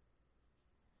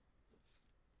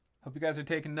 Hope you guys are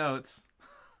taking notes.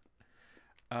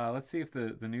 Let's see if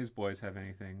the newsboys have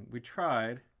anything. We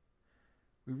tried.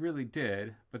 We really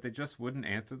did, but they just wouldn't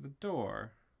answer the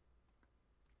door.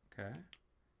 Okay.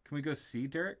 Can we go see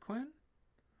Derek Quinn?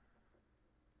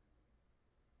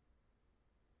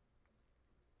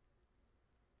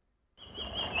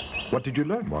 What did you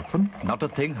learn, Watson? Not a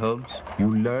thing, Holmes.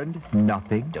 You learned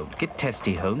nothing? Don't get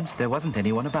testy, Holmes. There wasn't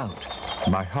anyone about.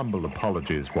 My humble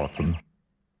apologies, Watson.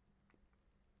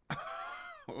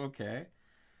 Okay.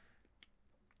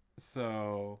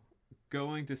 So,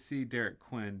 going to see Derek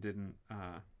Quinn didn't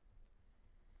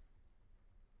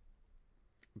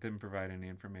provide any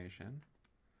information.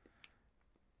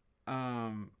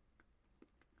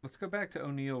 Let's go back to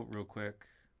O'Neill real quick.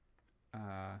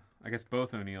 I guess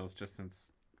both O'Neills, just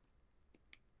since,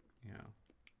 you know,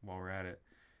 while we're at it.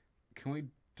 Can we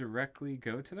directly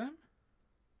go to them?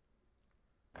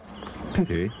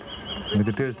 Pity. It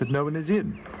appears that no one is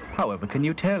in. However can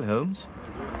you tell, Holmes?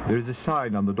 There is a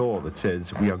sign on the door that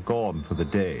says, "We are gone for the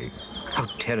day." How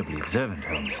terribly observant,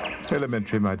 Holmes.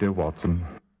 Elementary, my dear Watson.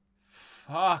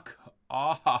 Fuck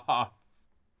off.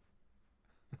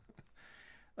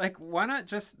 Like, why not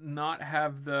just not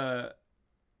have the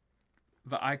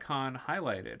icon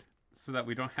highlighted so that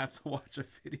we don't have to watch a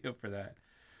video for that?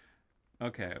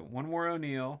 Okay, one more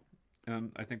O'Neill,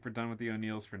 and I think we're done with the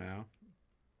O'Neills for now.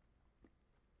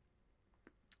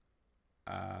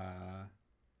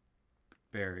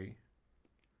 Barry.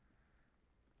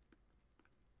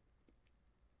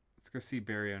 Let's go see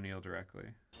Barry O'Neill directly.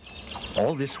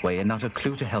 All this way and not a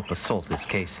clue to help us solve this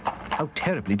case. How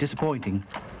terribly disappointing.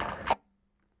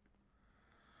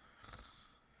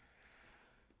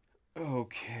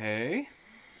 Okay.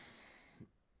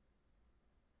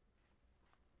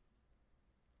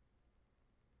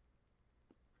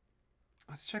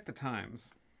 Let's check the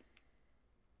times.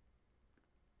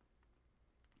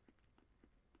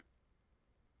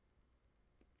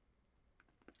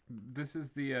 This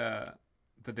is the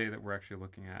day that we're actually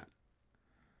looking at.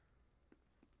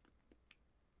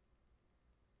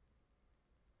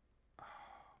 Oh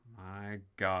my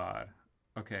God.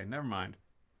 Okay, never mind.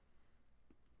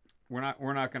 We're not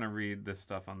going to read this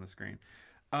stuff on the screen.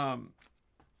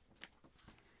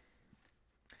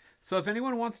 So if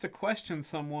anyone wants to question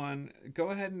someone, go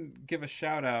ahead and give a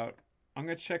shout out. I'm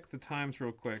going to check the times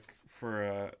real quick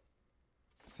for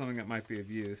something that might be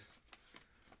of use.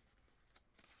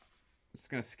 I'm just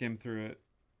going to skim through it.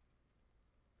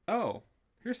 Oh,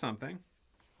 here's something.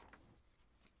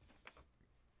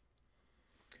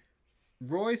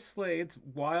 Roy Slade's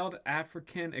Wild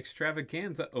African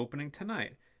Extravaganza opening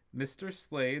tonight. Mr.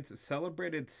 Slade's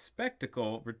celebrated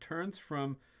spectacle returns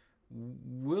from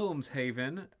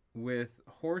Wilmshaven with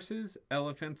horses,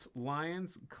 elephants,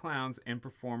 lions, clowns, and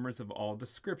performers of all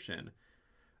description.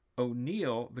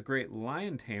 O'Neill, the great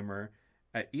lion tamer,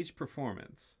 at each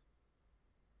performance.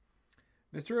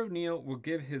 Mr. O'Neill will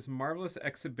give his marvelous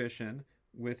exhibition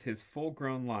with his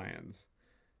full-grown lions.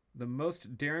 The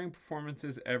most daring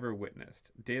performances ever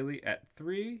witnessed. Daily at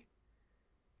 3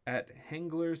 at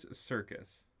Hengler's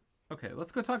Circus. Okay,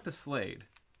 let's go talk to Slade.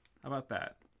 How about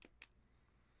that?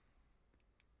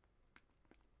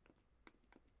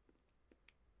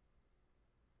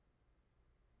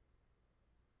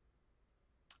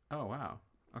 Oh, wow.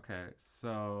 Okay,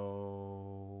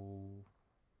 so...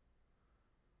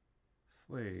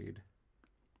 Slade.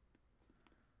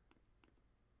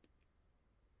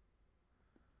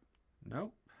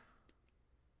 Nope.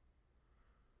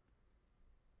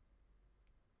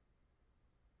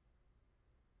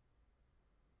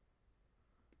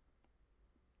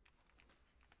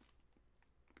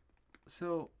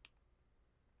 So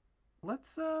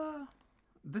let's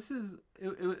this is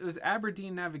it was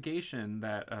Aberdeen Navigation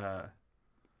that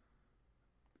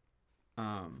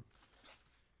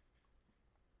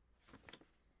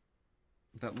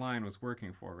that line was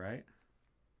working for, right?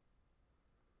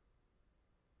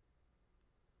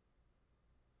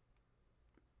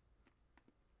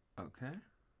 Okay.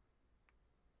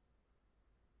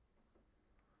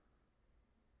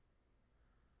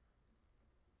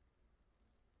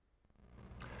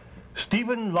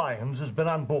 Stephen Lyons has been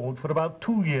on board for about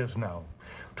 2 years now.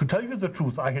 To tell you the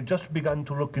truth, I had just begun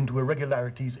to look into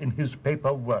irregularities in his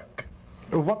paperwork.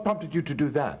 What prompted you to do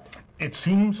that? It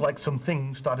seems like some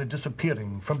things started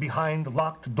disappearing from behind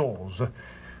locked doors.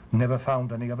 Never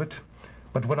found any of it.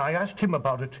 But when I asked him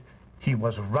about it, he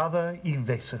was rather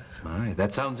evasive. My,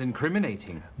 that sounds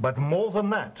incriminating. But more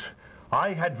than that,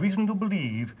 I had reason to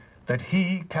believe that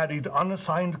he carried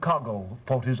unassigned cargo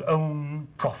for his own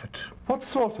profit. What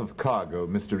sort of cargo,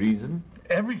 Mr. Reason?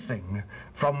 Everything,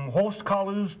 from horse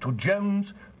collars to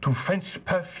gems to French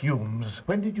perfumes.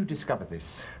 When did you discover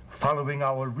this? Following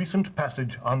our recent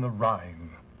passage on the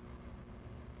Rhine.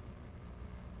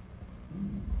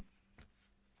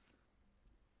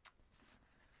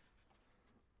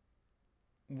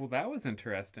 Well, that was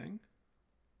interesting.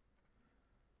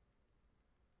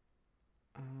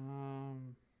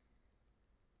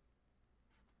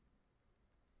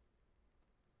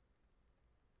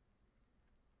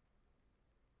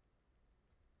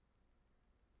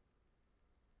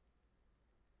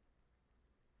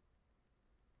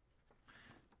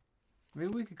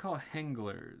 Maybe we could call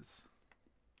Hengler's.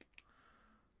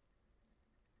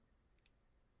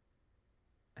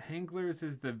 Hengler's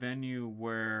is the venue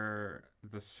where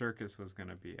the circus was going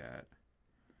to be at.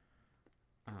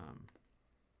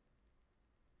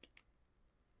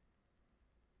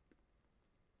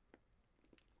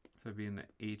 So it'd be in the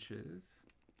H's.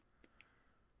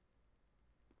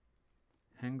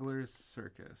 Hengler's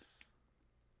Circus.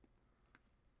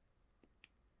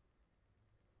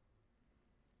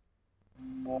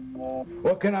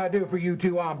 What can I do for you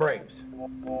two hombres?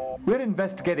 We're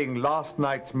investigating last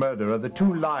night's murder of the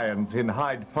 2 lions in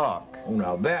Hyde Park. Oh,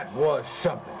 now that was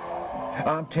something.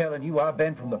 I'm telling you, I've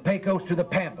been from the Pecos to the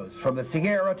Pampas, from the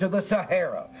Sierra to the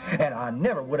Sahara, and I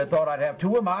never would have thought I'd have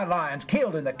 2 of my lions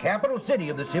killed in the capital city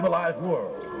of the civilized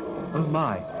world. Oh,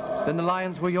 my. Then the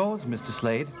lions were yours, Mr.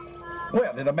 Slade?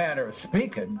 Well, in a manner of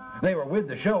speaking, they were with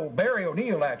the show. Barry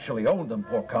O'Neill actually owned them,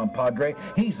 poor compadre.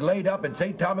 He's laid up in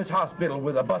St. Thomas Hospital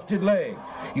with a busted leg.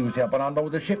 He was helping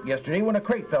unload the ship yesterday when a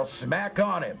crate fell smack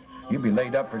on him. He'll be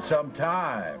laid up for some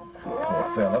time.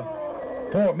 Poor fella.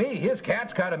 Poor me, his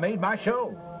cats kind of made my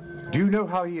show. Do you know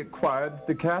how he acquired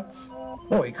the cats?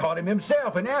 Oh, he caught him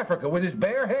himself in Africa with his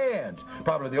bare hands.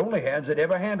 Probably the only hands that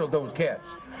ever handled those cats.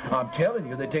 I'm telling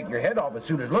you, they take your head off as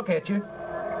soon as look at you.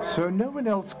 So no one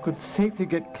else could safely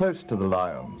get close to the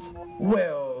lions?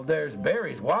 Well, there's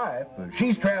Barry's wife.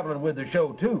 She's traveling with the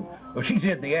show, too. Well, she's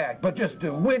in the act, but just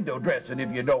window dressing,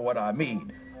 if you know what I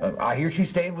mean. I hear she's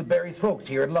staying with Barry's folks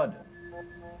here in London.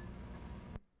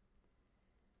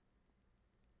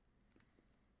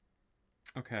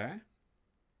 Okay.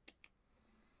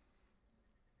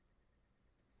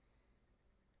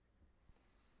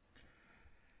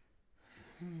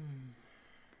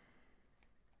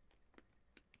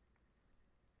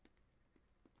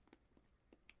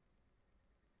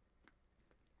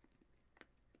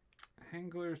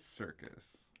 Hangler's Circus.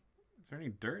 Is there any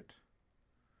dirt?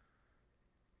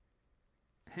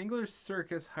 Hangler's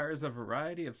Circus hires a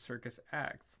variety of circus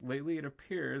acts. Lately, it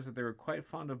appears that they were quite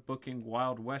fond of booking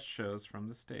Wild West shows from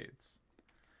the States.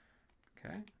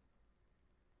 Okay.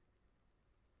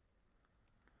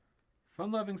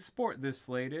 Fun-loving sport this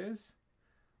Slade is.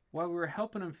 While we were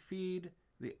helping him feed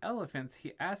the elephants,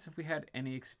 he asked if we had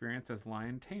any experience as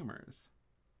lion tamers.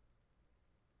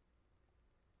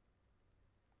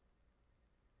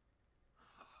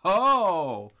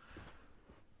 Oh!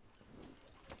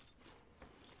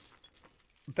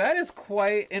 That is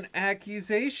quite an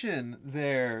accusation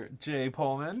there, Jay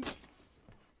Pullman.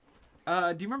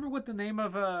 Do you remember what the name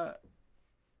of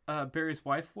Barry's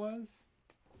wife was?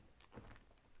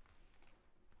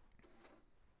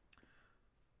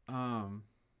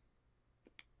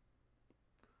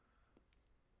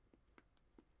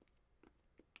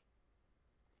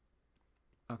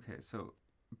 Okay, so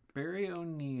Barry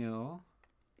O'Neill.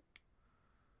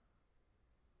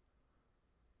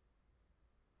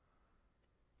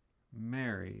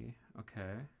 Mary,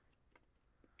 okay.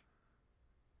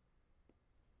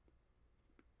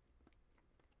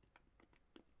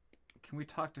 Can we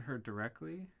talk to her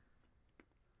directly?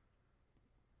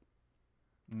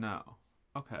 No.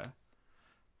 Okay.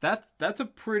 That's a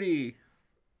pretty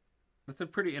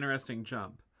interesting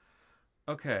jump.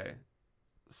 Okay.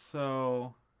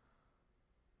 So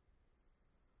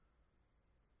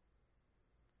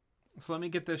let me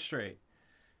get this straight.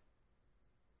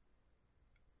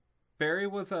 Barry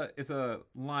is a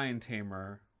lion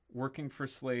tamer working for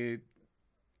Slade's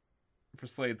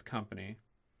company.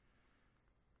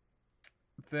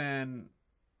 Then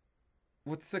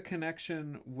what's the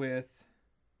connection with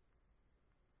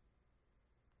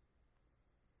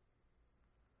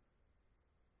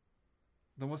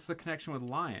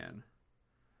Lion?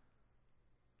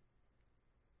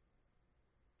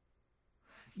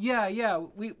 Yeah,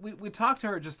 we talked to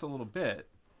her just a little bit.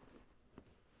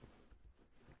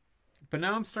 But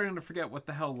now I'm starting to forget what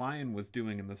the hell Lion was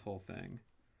doing in this whole thing.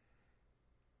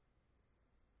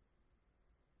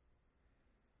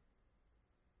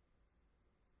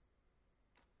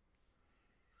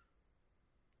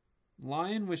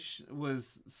 Lion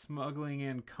was smuggling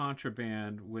in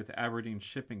contraband with Aberdeen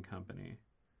Shipping Company.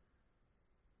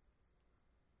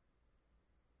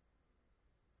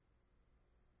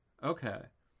 Okay.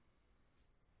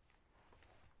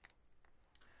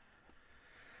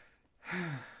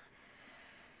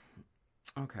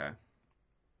 Okay.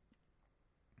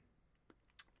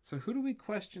 So who do we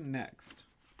question next?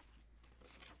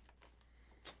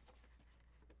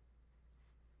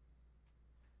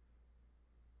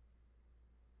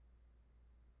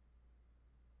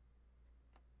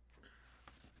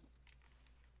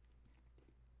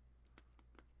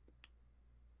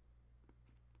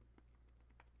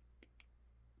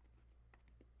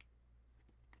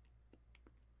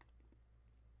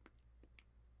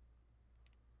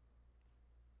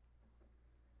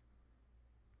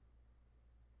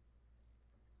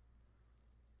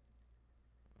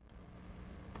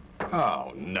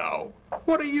 Oh, no.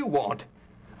 What do you want?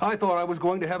 I thought I was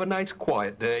going to have a nice,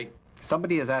 quiet day.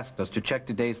 Somebody has asked us to check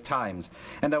today's Times,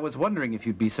 and I was wondering if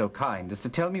you'd be so kind as to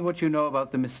tell me what you know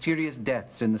about the mysterious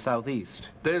deaths in the southeast.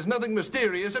 There's nothing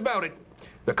mysterious about it.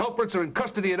 The culprits are in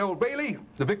custody at Old Bailey.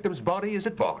 The victim's body is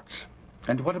at Bart's.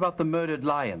 And what about the murdered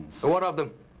lions? What of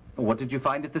them? What did you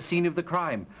find at the scene of the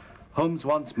crime? Holmes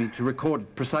wants me to record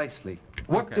it precisely.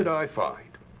 What did I find?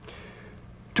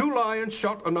 2 lions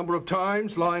shot a number of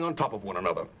times, lying on top of one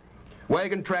another.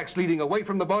 Wagon tracks leading away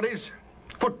from the bodies.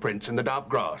 Footprints in the damp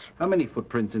grass. How many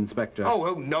footprints, Inspector? Oh,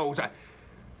 who knows?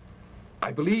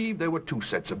 I believe there were 2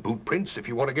 sets of boot prints, if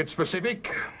you want to get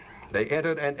specific. They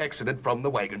entered and exited from the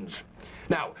wagons.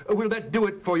 Now, will that do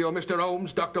it for you, Mr.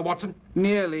 Holmes, Dr. Watson?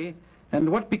 Nearly. And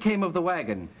what became of the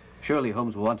wagon? Surely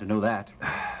Holmes will want to know that.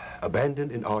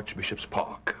 Abandoned in Archbishop's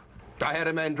Park. I had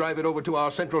a man drive it over to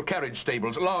our central carriage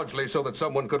stables, largely so that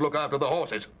someone could look after the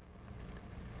horses.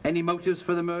 Any motives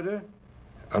for the murder?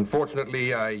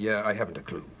 Unfortunately, I haven't a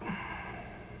clue.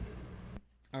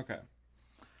 Okay.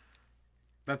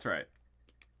 That's right.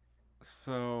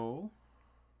 So...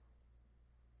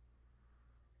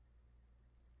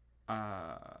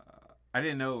 I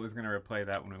didn't know it was going to replay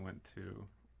that when we went to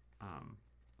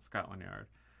Scotland Yard.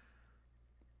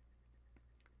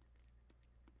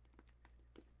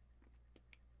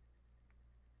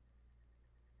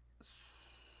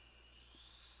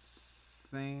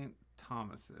 St.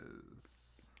 Thomas's.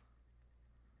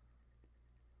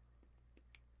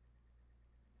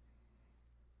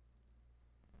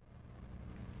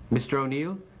 Mr.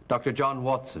 O'Neill, Dr. John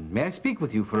Watson, may I speak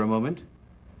with you for a moment?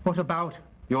 What about?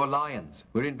 Your lions.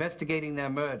 We're investigating their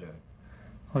murder.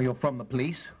 Oh, you're from the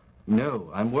police? No,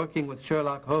 I'm working with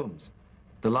Sherlock Holmes.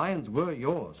 The lions were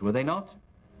yours, were they not?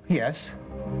 Yes.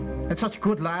 And such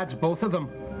good lads, both of them.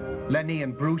 Lenny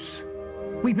and Bruce.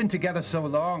 We've been together so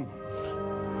long.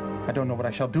 I don't know what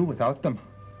I shall do without them.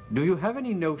 Do you have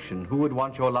any notion who would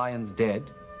want your lions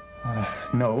dead?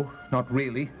 No, not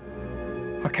really.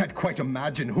 I can't quite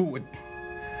imagine who would...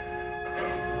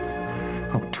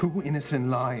 Oh, 2 innocent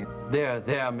lions. There,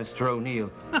 Mr. O'Neill.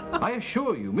 I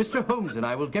assure you, Mr. Holmes and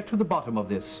I will get to the bottom of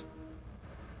this.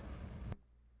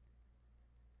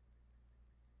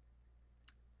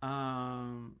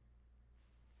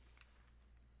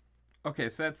 Okay,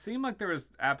 so that seemed like there was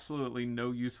absolutely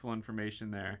no useful information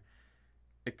there,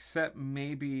 except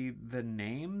maybe the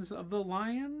names of the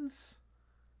lions?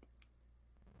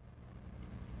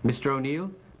 Mr.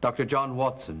 O'Neill, Dr. John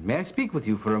Watson, may I speak with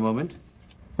you for a moment?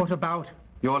 What about?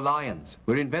 Your lions.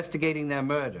 We're investigating their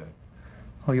murder.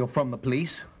 Oh, you're from the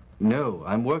police? No,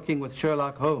 I'm working with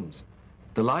Sherlock Holmes.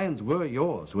 The lions were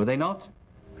yours, were they not?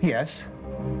 Yes.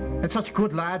 And such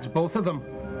good lads, both of them.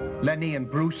 Lenny and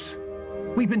Bruce.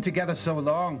 We've been together so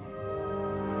long.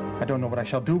 I don't know what I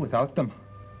shall do without them.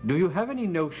 Do you have any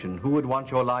notion who would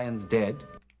want your lions dead?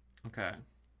 Okay.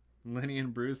 Lenny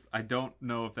and Bruce, I don't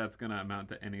know if that's going to amount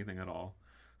to anything at all.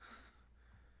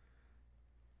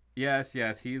 Yes,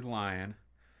 he's lying.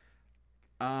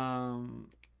 I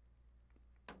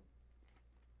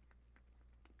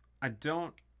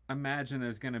don't imagine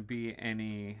there's going to be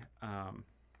any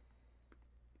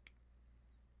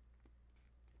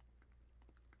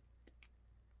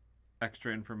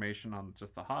extra information on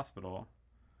just the hospital.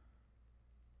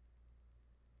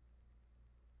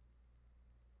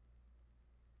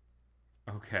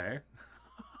 Okay.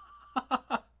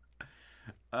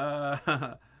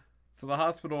 So the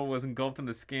hospital was engulfed in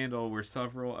a scandal where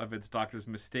several of its doctors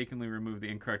mistakenly removed the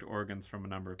incorrect organs from a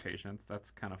number of patients.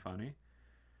 That's kind of funny.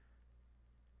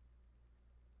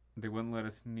 They wouldn't let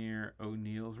us near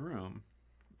O'Neill's room.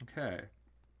 Okay.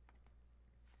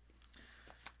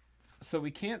 So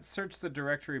we can't search the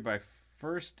directory by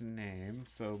first name,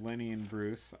 so Lenny and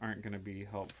Bruce aren't going to be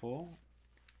helpful.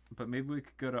 But maybe we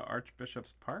could go to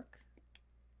Archbishop's Park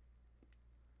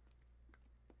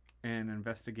and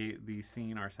investigate the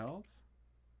scene ourselves.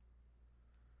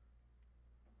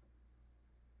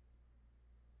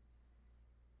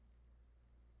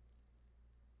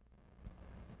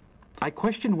 I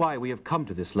question why we have come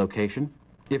to this location.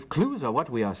 If clues are what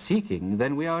we are seeking,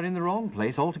 then we are in the wrong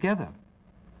place altogether.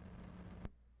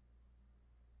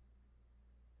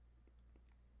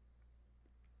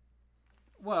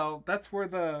 Well, that's where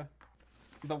the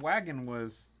wagon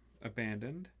was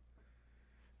abandoned.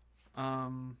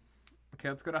 Okay,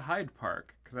 let's go to Hyde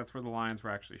Park, because that's where the lions were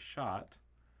actually shot.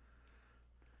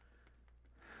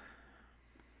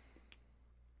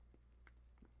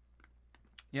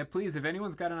 Yeah, please, if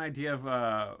anyone's got an idea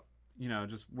of, you know,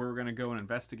 just where we're going to go and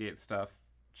investigate stuff,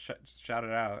 shout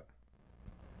it out.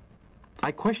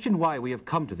 I question why we have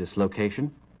come to this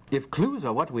location. If clues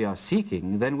are what we are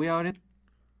seeking, then we are in...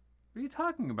 What are you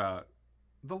talking about?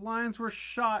 The lions were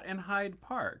shot in Hyde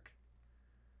Park.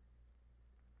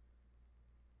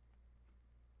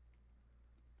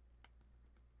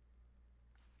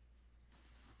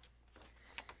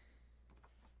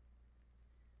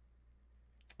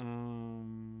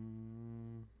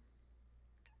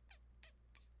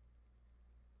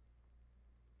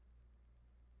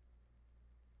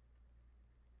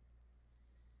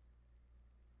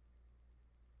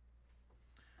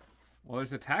 Well,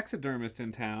 there's a taxidermist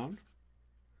in town.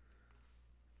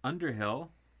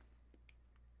 Underhill.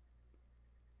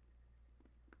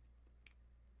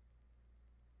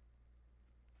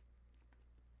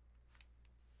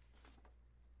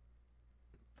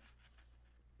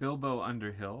 Bilbo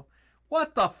Underhill.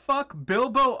 What the fuck?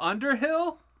 Bilbo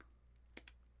Underhill?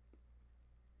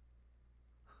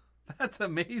 That's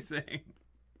amazing.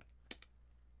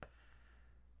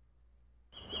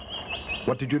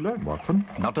 What did you learn, Watson?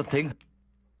 Not a thing.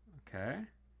 Okay.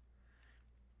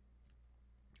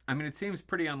 I mean, it seems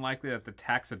pretty unlikely that the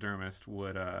taxidermist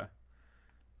would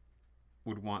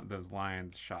want those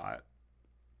lions shot.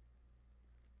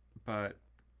 But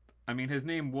I mean, his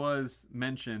name was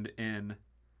mentioned in.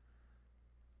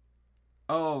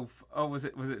 Oh, was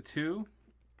it 2?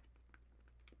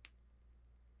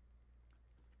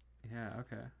 Yeah,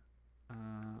 okay.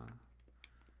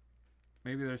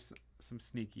 Maybe there's some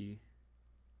sneaky.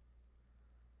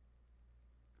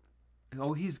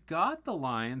 Oh, he's got the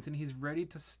lions and he's ready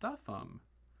to stuff them.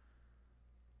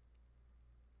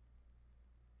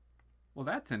 Well,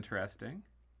 that's interesting.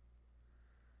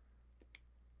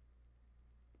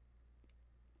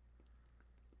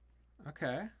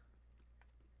 Okay.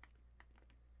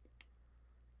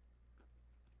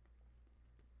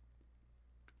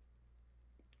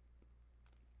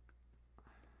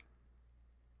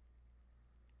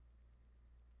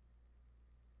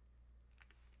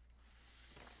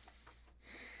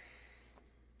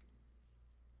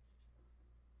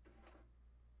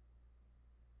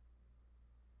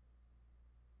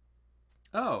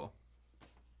 Oh.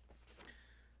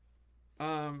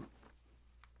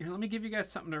 Here, let me give you guys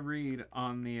something to read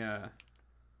on the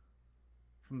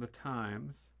from the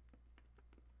Times.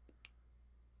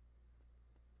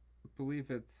 I believe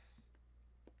it's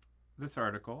this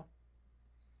article.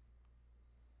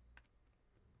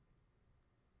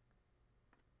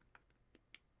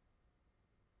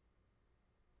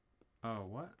 Oh,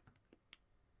 what?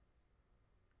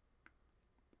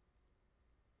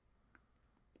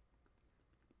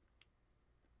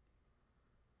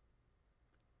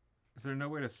 Is there no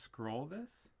way to scroll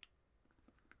this?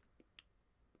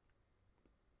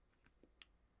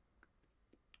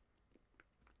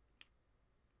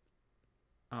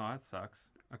 Oh, that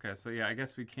sucks. Okay, so yeah, I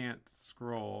guess we can't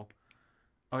scroll.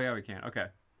 Oh yeah, we can. Okay.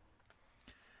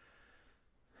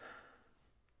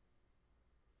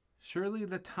 Surely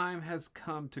the time has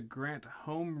come to grant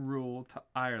home rule to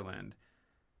Ireland.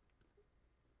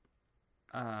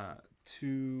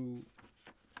 To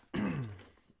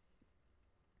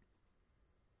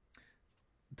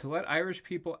let Irish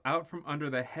people out from under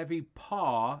the heavy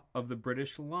paw of the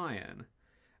British lion.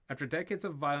 After decades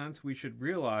of violence, we should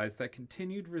realize that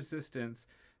continued resistance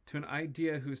to an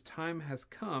idea whose time has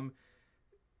come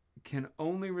can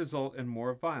only result in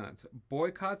more violence.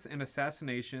 Boycotts and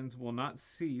assassinations will not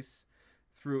cease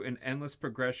through an endless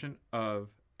progression of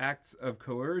acts of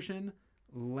coercion,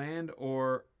 land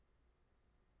or...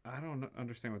 I don't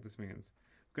understand what this means.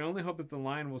 We can only hope that the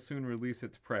lion will soon release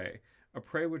its prey. A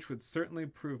prey which would certainly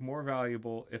prove more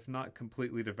valuable if not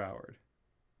completely devoured.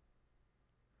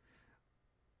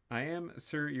 I am,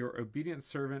 sir, your obedient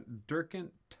servant,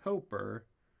 Durkant Toper.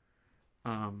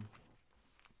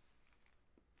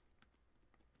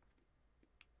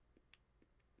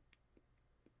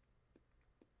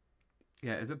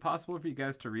 Yeah, is it possible for you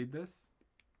guys to read this?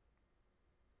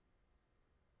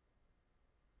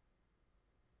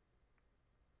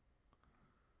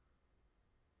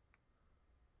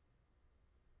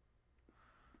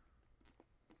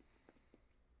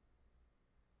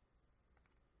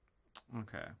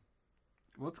 Okay.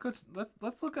 Well, let's go.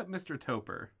 Let's look up Mr.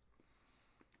 Toper.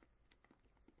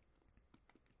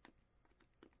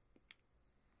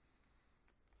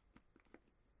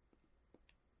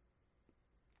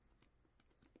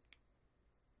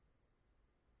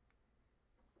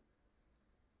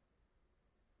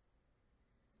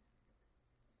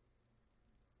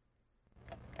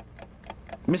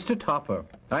 Mr. Topper,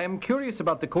 I am curious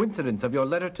about the coincidence of your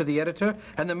letter to the editor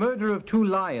and the murder of 2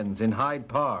 lions in Hyde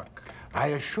Park. I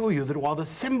assure you that while the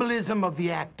symbolism of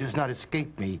the act does not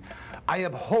escape me, I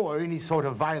abhor any sort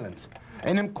of violence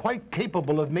and am quite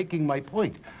capable of making my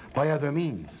point by other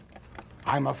means.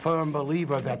 I'm a firm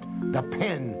believer that the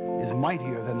pen is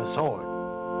mightier than the sword.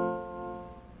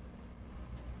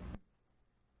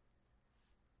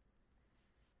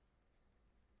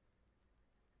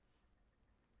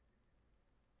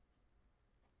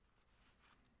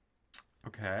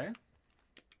 Okay.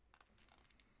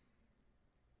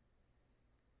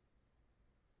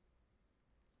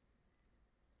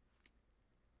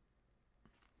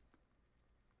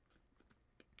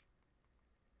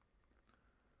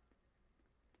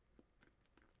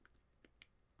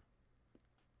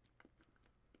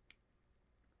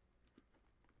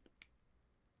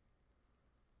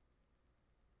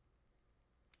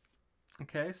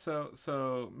 Okay, so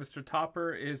Mr.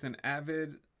 Topper is an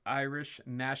avid Irish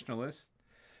nationalist,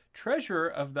 treasurer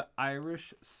of the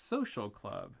Irish Social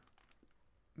Club.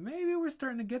 Maybe we're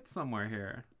starting to get somewhere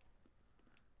here.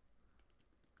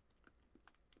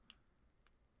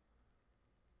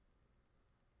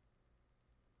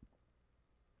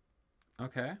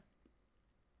 Okay.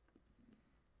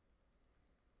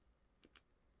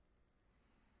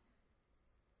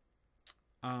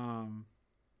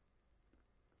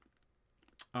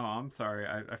 Oh, I'm sorry.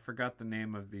 I forgot the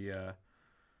name of the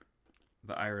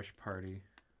Irish party.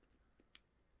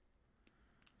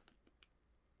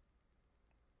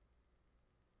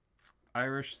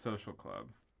 Irish Social Club.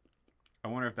 I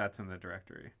wonder if that's in the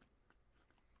directory.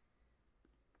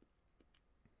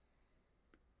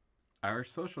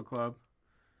 Irish Social Club.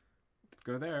 Let's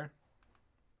go there.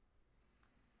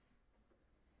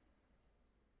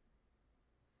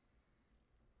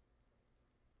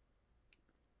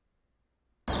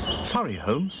 Sorry,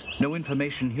 Holmes. No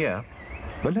information here.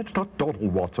 Well, let's not dawdle,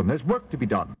 Watson. There's work to be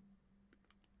done.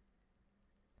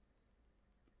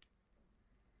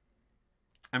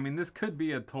 I mean, this could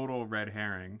be a total red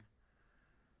herring.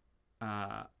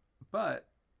 But...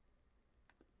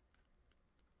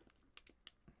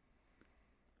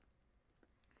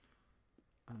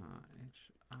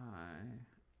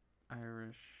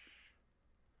 Irish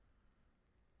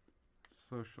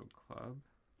Social Club.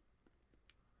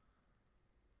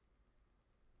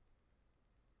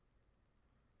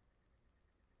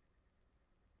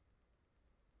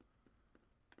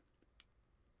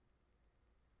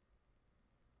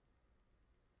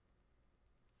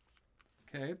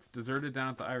 Okay, it's deserted down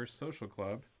at the Irish Social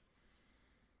Club.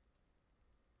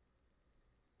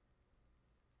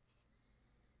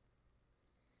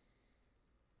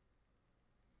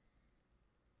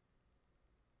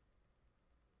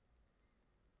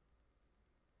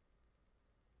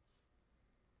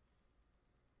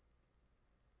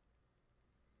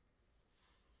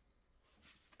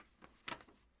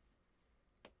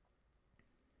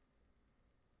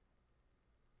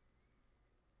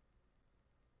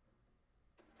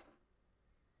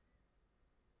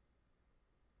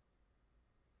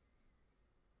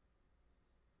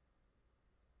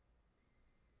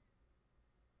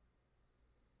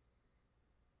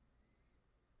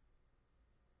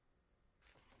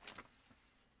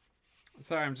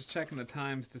 Sorry, I'm just checking the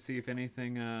times to see if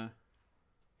anything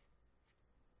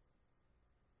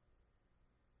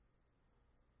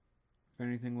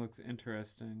looks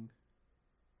interesting.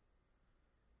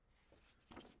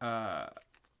 I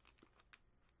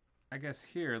guess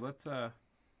here, let's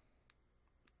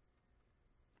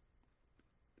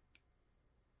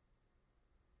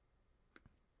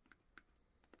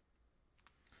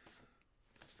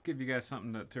give you guys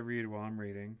something to read while I'm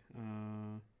reading.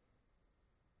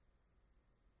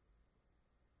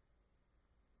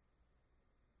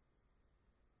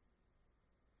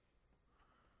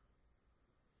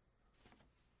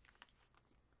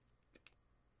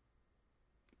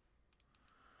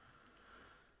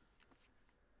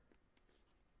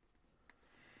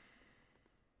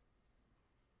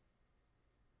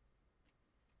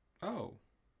 Oh.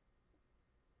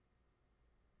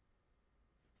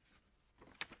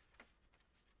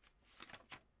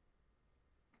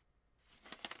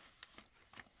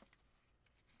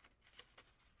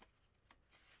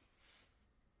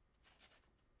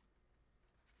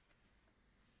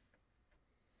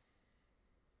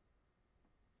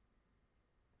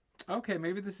 Okay,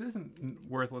 maybe this isn't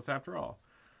worthless after all.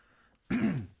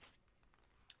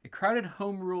 A crowded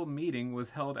home rule meeting was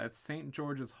held at St.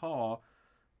 George's Hall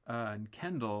in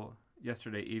Kendal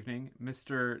yesterday evening.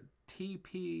 Mr.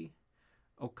 T.P.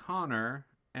 O'Connor,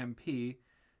 MP,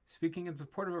 speaking in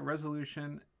support of a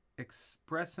resolution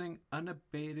expressing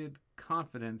unabated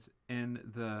confidence in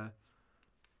the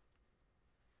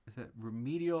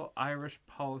remedial Irish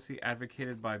policy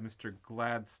advocated by Mr.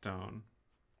 Gladstone.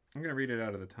 I'm going to read it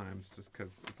out of the Times just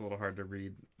because it's a little hard to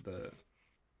read the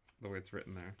way it's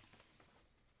written there.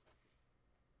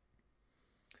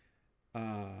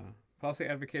 Policy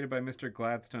advocated by Mr.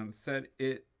 Gladstone said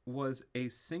it was a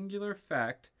singular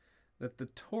fact that the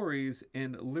Tories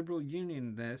and Liberal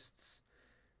Unionists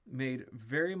made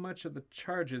very much of the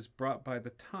charges brought by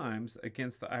the Times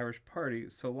against the Irish party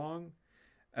so long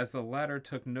as the latter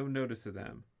took no notice of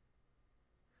them,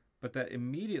 but that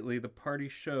immediately the party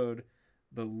showed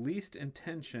the least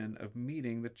intention of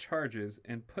meeting the charges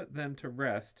and put them to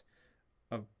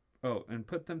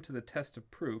the test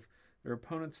of proof, their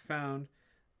opponents found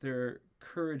their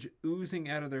courage oozing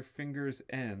out of their fingers'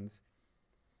 ends.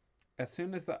 As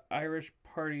soon as the Irish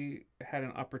party had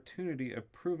an opportunity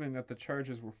of proving that the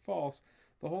charges were false,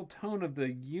 the whole tone of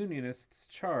the Unionists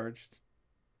charged.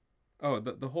 Oh,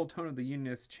 the whole tone of the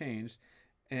Unionists changed,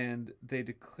 and they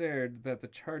declared that the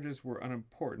charges were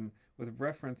unimportant with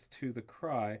reference to the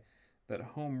cry that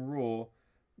Home Rule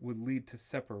would lead to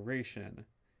separation.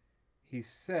 He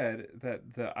said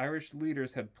that the Irish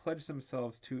leaders had pledged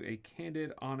themselves to a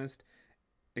candid, honest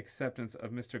acceptance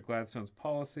of Mr. Gladstone's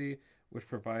policy, which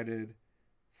provided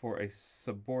for a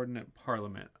subordinate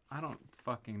parliament. I don't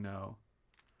fucking know.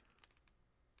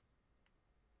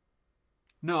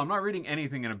 No, I'm not reading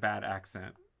anything in a bad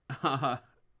accent.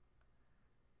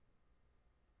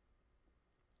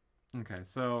 Okay,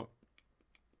 so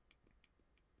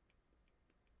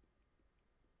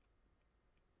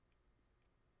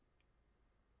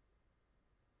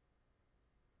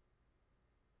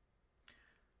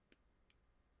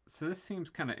this seems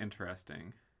kind of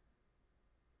interesting.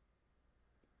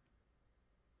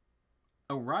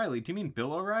 O'Reilly? Do you mean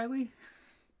Bill O'Reilly?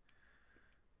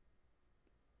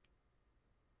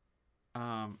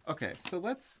 Okay, so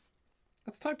let's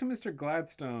talk to Mr.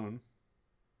 Gladstone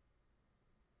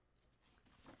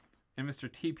and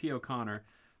Mr. T.P. O'Connor.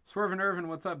 Swerve and Irvin,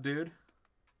 what's up, dude?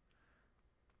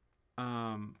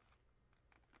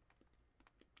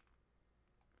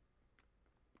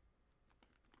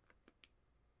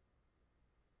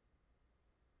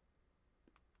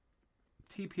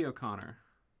 T.P. O'Connor.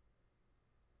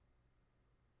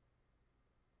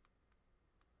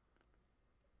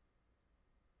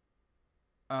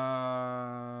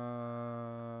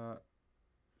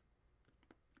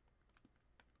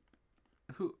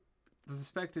 Who? The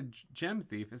suspected gem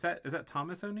thief. Is that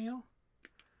Thomas O'Neill?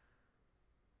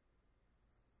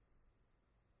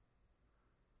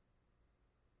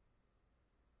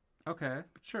 Okay,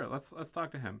 sure. Let's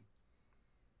talk to him.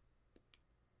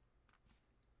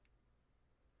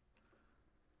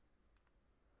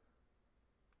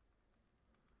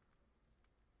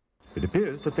 It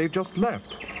appears that they've just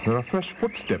left. There are fresh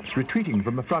footsteps retreating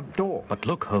from the front door. But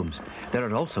look, Holmes, there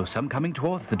are also some coming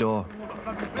towards the door.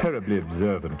 Terribly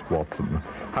observant, Watson.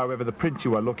 However, the prints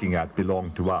you are looking at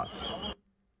belong to us.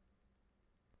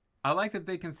 I like that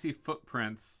they can see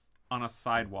footprints on a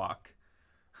sidewalk.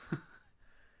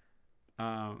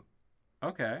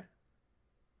 Okay.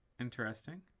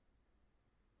 Interesting.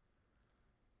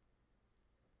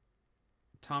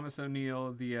 Thomas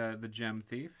O'Neill, the gem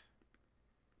thief.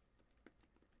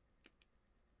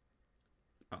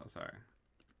 Oh, sorry.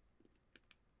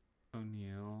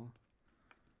 O'Neill.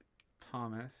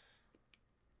 Thomas.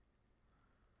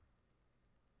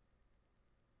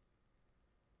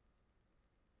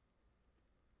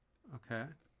 Okay.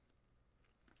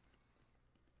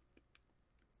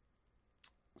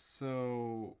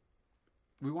 So,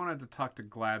 we wanted to talk to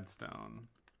Gladstone.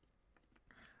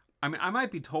 I mean, I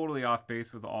might be totally off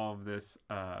base with all this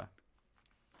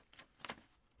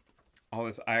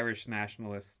Irish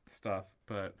nationalist stuff,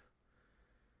 but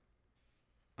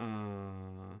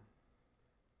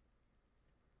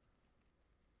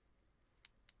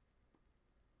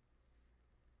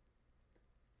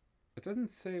it doesn't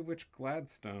say which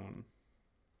Gladstone.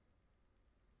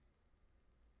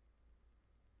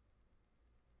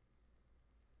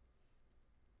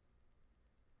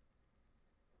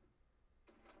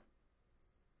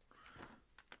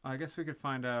 I guess we could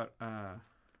find out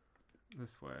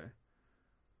this way.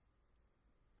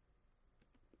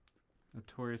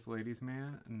 Notorious Ladies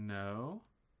Man? No.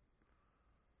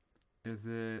 Is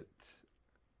it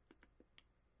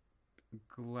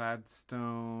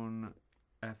Gladstone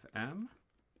FM?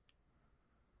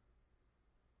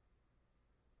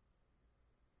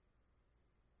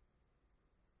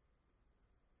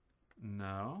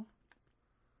 No.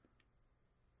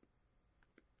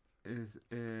 Is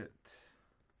it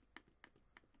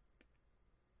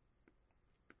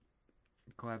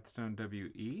Gladstone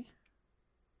WE?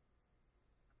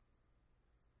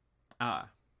 Ah.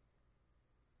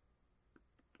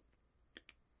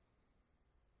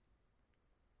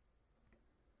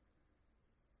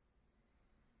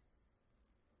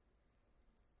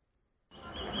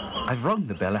 I've rung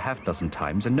the bell a half-dozen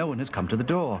times and no one has come to the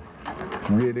door.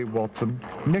 Really, Watson?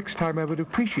 Next time I would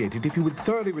appreciate it if you would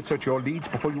thoroughly research your leads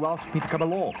before you ask me to come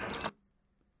along.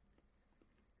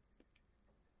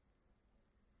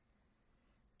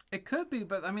 It could be,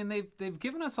 but I mean they've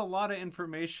given us a lot of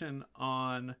information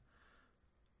on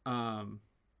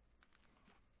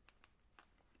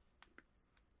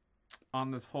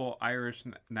this whole Irish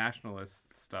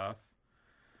nationalist stuff.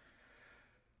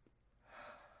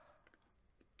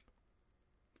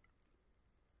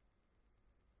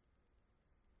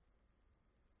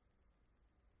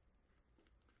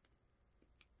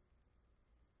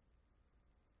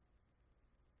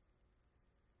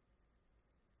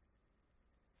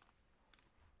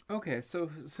 Okay, so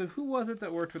who was it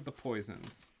that worked with the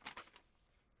poisons?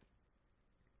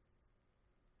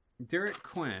 Derek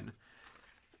Quinn.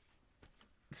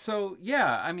 So,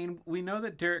 yeah, I mean, we know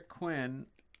that Derek Quinn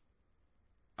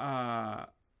was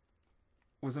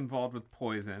involved with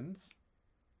poisons.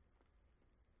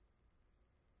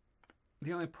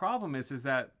 The only problem is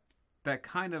that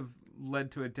kind of led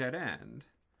to a dead end.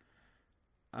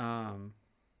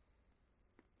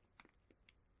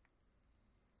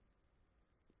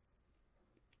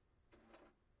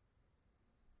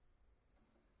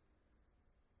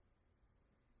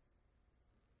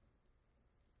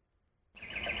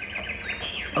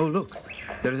 Oh, look.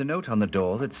 There is a note on the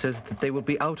door that says that they will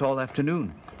be out all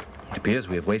afternoon. It appears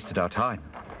we have wasted our time.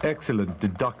 Excellent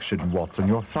deduction, Watson.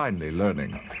 You're finally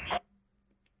learning.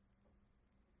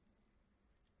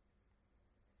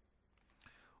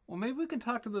 Well, maybe we can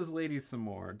talk to those ladies some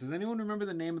more. Does anyone remember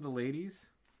the name of the ladies?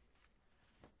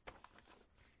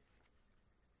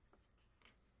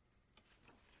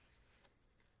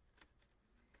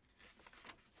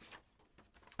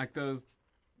 Like those,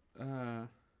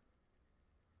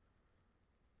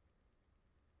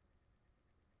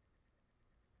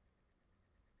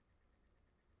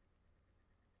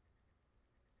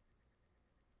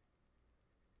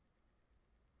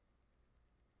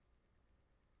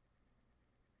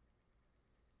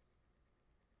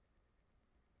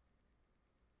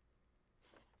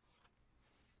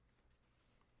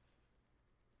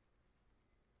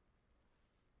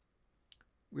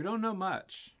 we don't know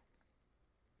much.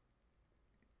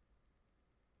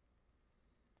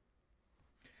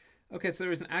 Okay, so there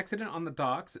was an accident on the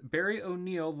docks. Barry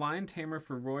O'Neill, lion tamer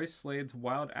for Roy Slade's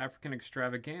Wild African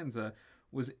Extravaganza,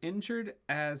 was injured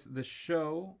as the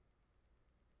show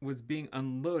was being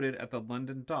unloaded at the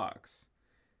London docks.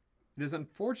 It is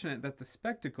unfortunate that the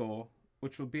spectacle,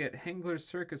 which will be at Hengler's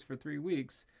Circus for 3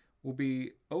 weeks, will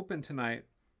be open tonight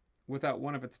without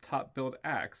one of its top-billed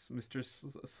acts. Mr.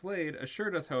 Slade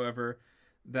assured us, however,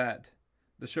 that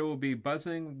the show will be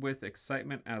buzzing with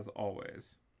excitement as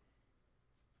always.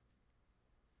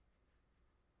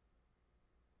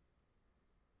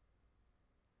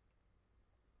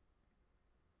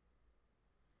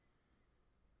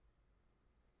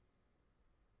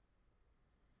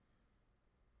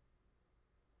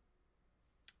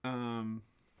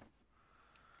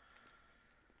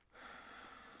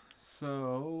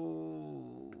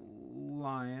 So,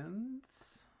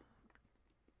 Lyons.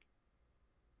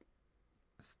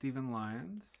 Stephen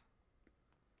Lyons.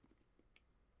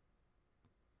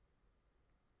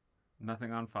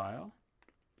 Nothing on file.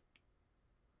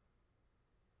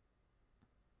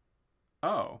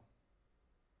 Oh.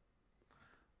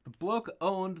 The bloke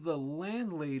owned the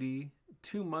landlady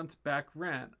 2 months back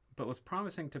rent, but was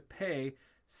promising to pay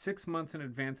 6 months in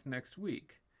advance next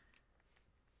week.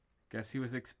 Guess he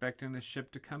was expecting the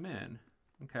ship to come in.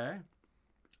 Okay.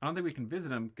 I don't think we can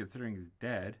visit him considering he's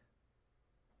dead.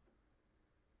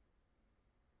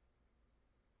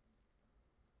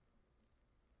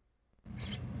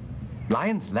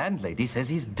 Lyon's landlady says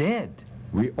he's dead.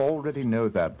 We already know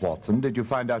that, Watson. Did you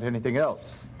find out anything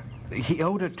else? He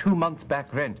owed her 2 months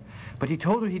back rent, but he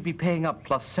told her he'd be paying up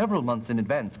plus several months in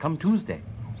advance come Tuesday.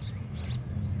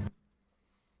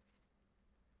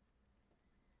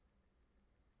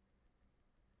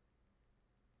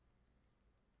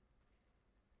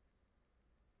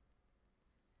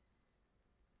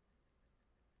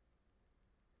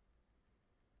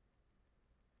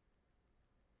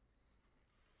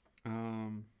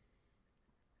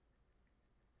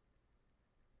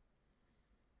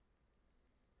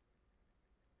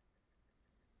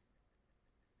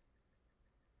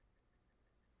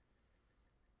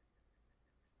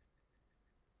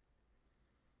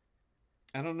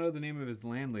 I don't know the name of his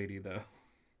landlady, though.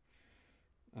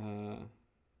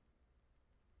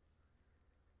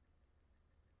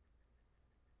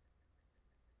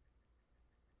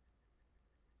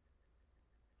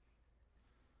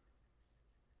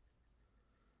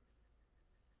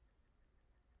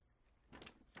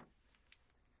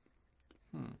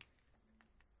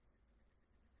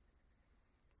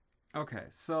 Okay,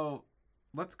 so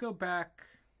let's go back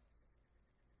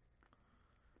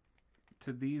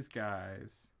to these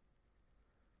guys.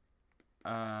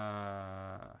 Okay,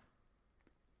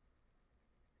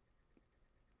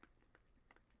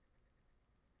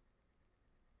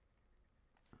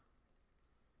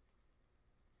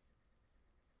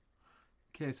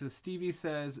 so Stevie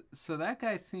says, so that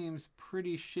guy seems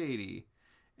pretty shady.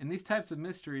 In these types of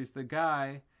mysteries, the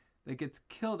guy that gets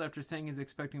killed after saying he's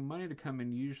expecting money to come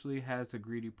in usually has a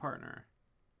greedy partner.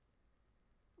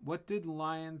 What did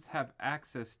Lyons have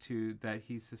access to that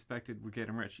he suspected would get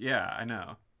him rich? Yeah, I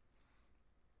know.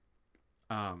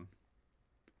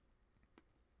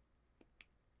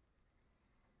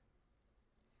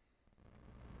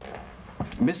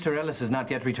 Mr. Ellis has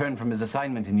not yet returned from his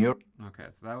assignment in Europe. Okay,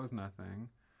 so that was nothing.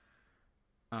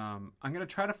 I'm gonna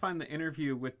try to find the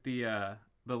interview with the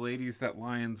ladies that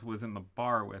Lyons was in the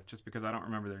bar with, just because I don't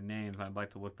remember their names. I'd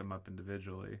like to look them up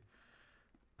individually.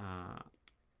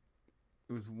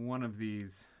 It was one of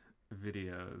these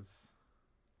videos.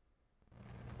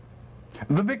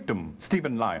 The victim,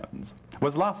 Stephen Lyons,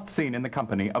 was last seen in the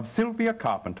company of Sylvia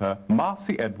Carpenter,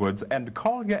 Marcy Edwards, and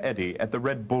Collier Eddy at the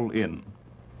Red Bull Inn.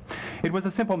 It was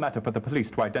a simple matter for the police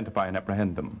to identify and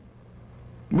apprehend them.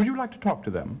 Would you like to talk to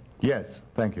them? Yes,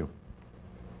 thank you.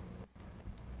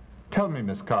 Tell me,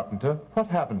 Miss Carpenter, what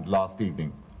happened last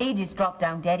evening? He just dropped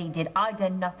down dead, he did. I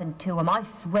done nothing to him, I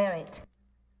swear it.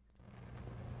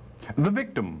 The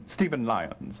victim, Stephen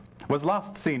Lyons, was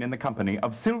last seen in the company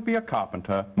of Sylvia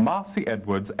Carpenter, Marcy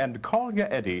Edwards, and Collier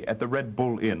Eddy at the Red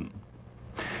Bull Inn.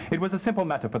 It was a simple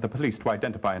matter for the police to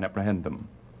identify and apprehend them.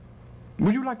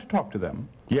 Would you like to talk to them?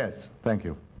 Yes, thank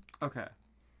you. Okay.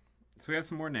 So we have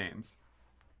some more names.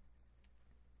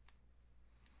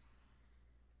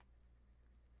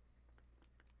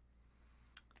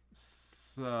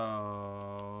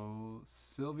 So,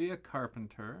 Sylvia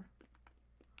Carpenter.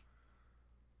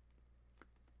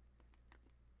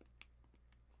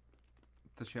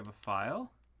 Does she have a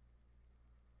file?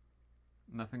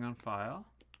 Nothing on file.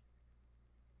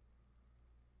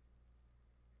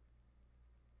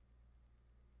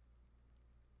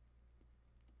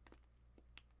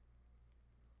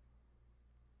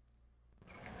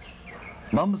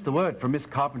 Mum's the word from Miss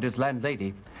Carpenter's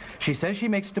landlady. She says she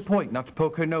makes it a point not to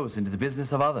poke her nose into the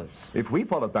business of others. If we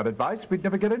followed that advice, we'd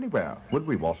never get anywhere, would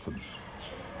we, Watson?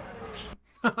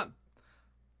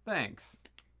 Thanks.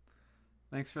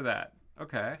 Thanks for that.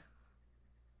 Okay.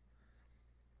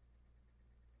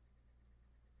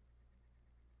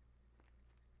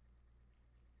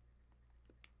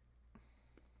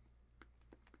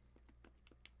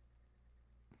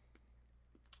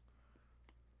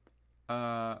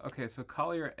 Okay, so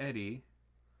Collier Eddy.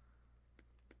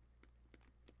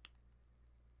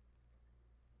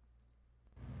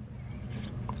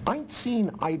 I ain't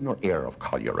seen eye nor ear of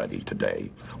Collier Eddy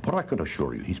today, but I can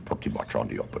assure you he's pretty much on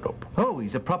the up and up. Oh,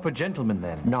 he's a proper gentleman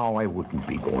then. No, I wouldn't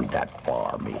be going that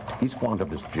far, mate. He's fond of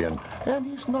his gin, and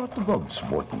he's not above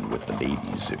sporting with the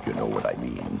ladies, if you know what I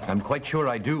mean. I'm quite sure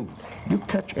I do. You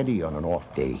catch Eddie on an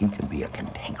off day, he can be a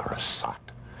cantankerous sot.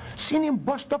 Seen him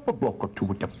bust up a bloke or two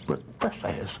with the brick press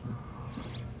of his.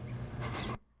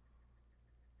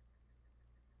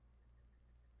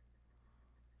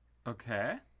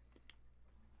 Okay.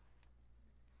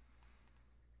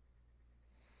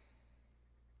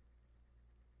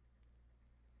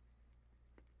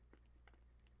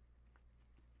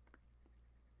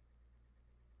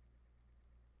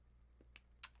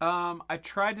 I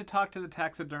tried to talk to the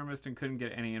taxidermist and couldn't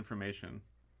get any information.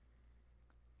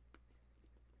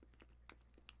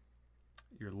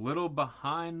 You're a little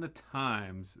behind the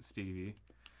times, Stevie.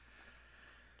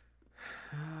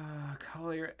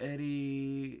 Collier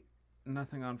Eddy,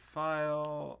 nothing on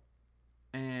file.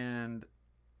 And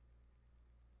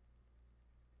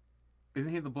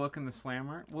isn't he the bloke in the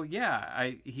slammer? Well,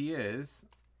 yeah, he is.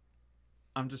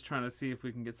 I'm just trying to see if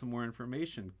we can get some more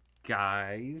information,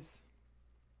 guys.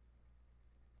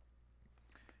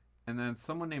 And then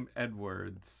someone named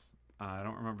Edwards. I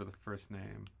don't remember the first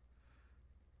name.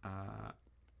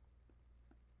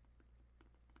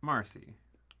 Marcy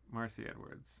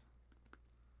Edwards.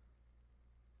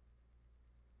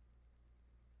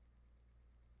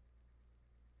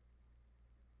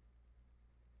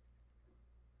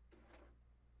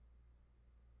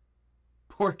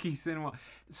 Porky Cinema.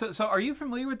 So are you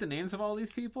familiar with the names of all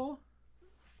these people?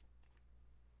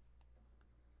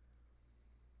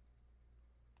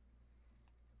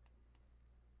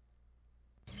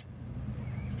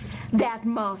 That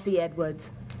Marcy Edwards.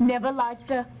 Never liked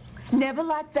her. Never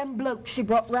liked them blokes she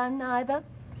brought round either.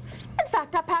 In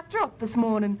fact, I packed her up this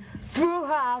morning. Threw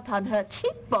her out on her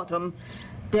cheap bottom.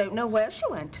 Don't know where she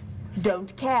went.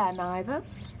 Don't care neither.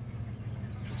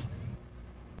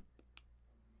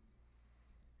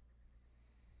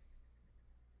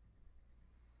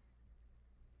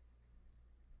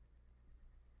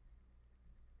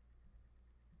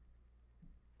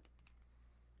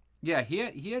 Yeah,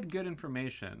 he had good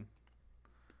information.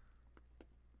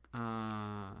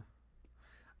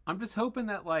 I'm just hoping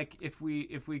that, like, if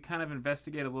we kind of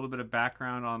investigate a little bit of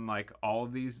background on, like, all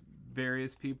of these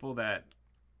various people that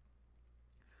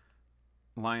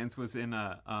Lyons was in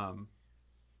that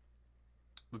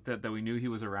we knew he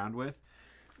was around with,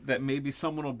 that maybe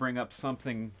someone will bring up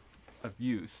something of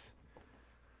use.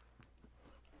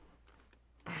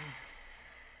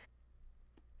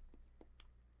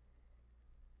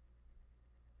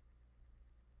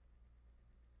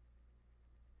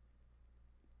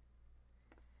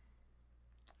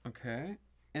 Okay.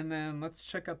 And then let's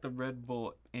check out the Red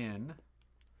Bull Inn.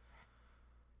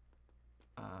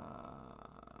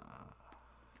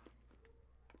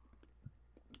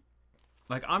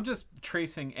 Like, I'm just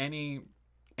tracing any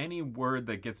word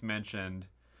that gets mentioned.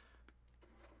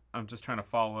 I'm just trying to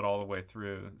follow it all the way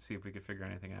through and see if we can figure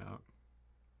anything out.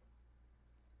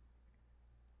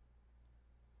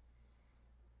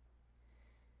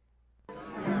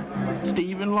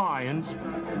 Stephen Lyons.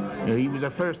 He was a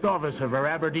first officer for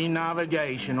Aberdeen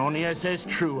Navigation on the SS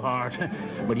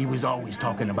Trueheart, but he was always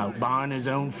talking about buying his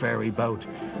own ferry boat.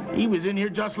 He was in here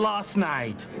just last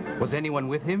night. Was anyone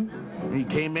with him? He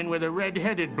came in with a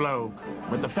red-headed bloke,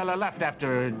 but the fella left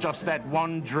after just that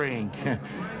one drink.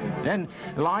 Then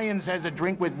Lyons has a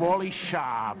drink with Wally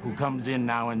Sharp, who comes in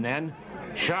now and then.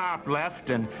 Sharp left,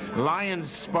 and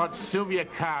Lyons spots Sylvia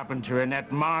Carpenter and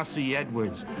that Marcy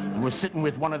Edwards, who was sitting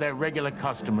with one of their regular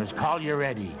customers, Collier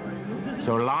Eddy.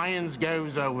 So Lyons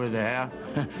goes over there.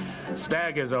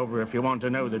 Staggers over, if you want to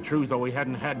know the truth, though he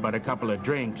hadn't had but a couple of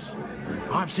drinks.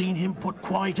 I've seen him put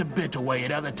quite a bit away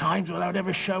at other times without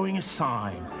ever showing a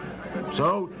sign.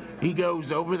 So he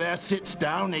goes over there, sits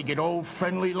down, they get all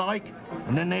friendly-like,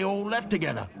 and then they all left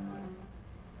together.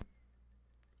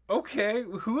 Okay,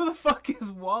 who the fuck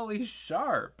is Wally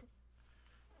Sharp?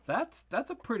 That's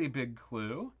a pretty big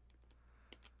clue.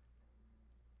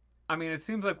 I mean, it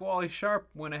seems like Wally Sharp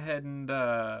went ahead and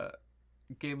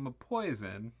gave him a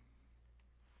poison.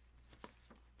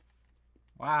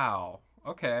 Wow.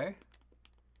 Okay.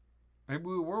 Maybe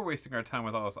we were wasting our time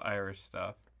with all this Irish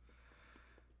stuff.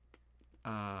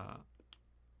 All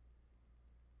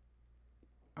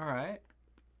right.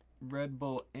 Red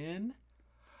Bull Inn.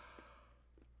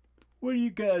 What do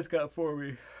you guys got for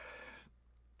me?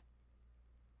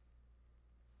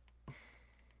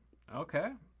 Okay.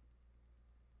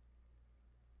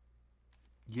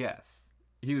 Yes.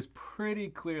 He was pretty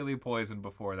clearly poisoned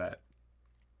before that.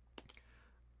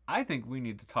 I think we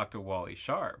need to talk to Wally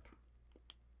Sharp.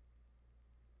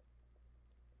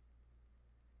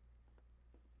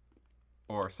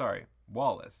 Or, sorry,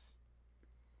 Wallace.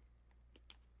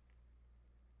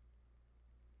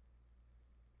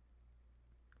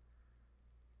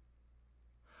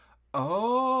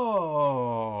 Oh.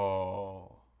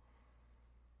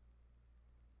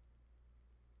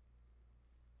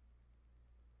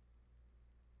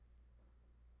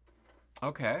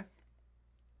 Okay.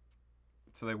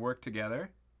 So they work together.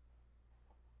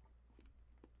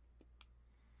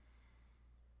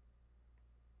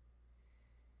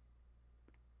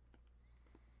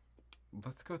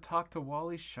 Let's go talk to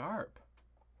Wally Sharp.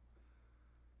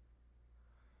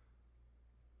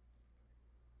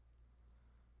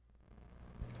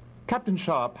 Captain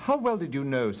Sharp, how well did you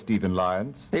know Stephen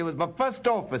Lyons? He was my first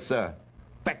officer.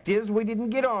 Fact is, we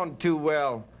didn't get on too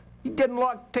well. He didn't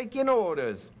like taking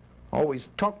orders. Always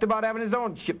talked about having his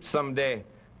own ship someday.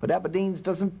 But Aberdeen's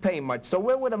doesn't pay much, so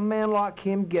where would a man like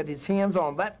him get his hands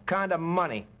on that kind of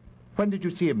money? When did you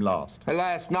see him last?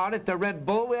 Last night at the Red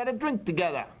Bull, we had a drink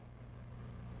together.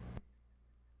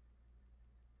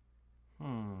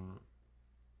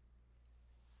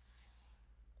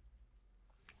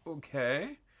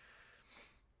 Okay.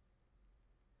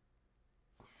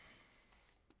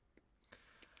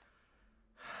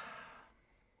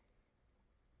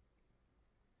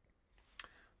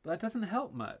 But that doesn't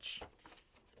help much.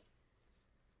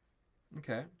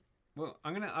 Okay. Well,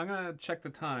 I'm gonna check the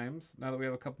times now that we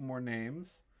have a couple more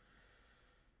names.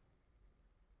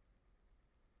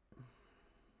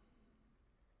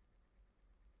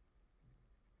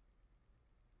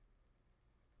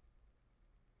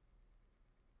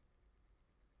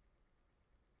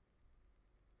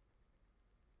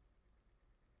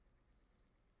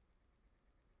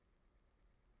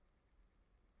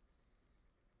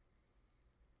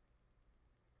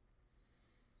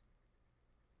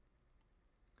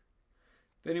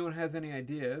 If anyone has any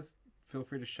ideas, feel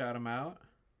free to shout them out.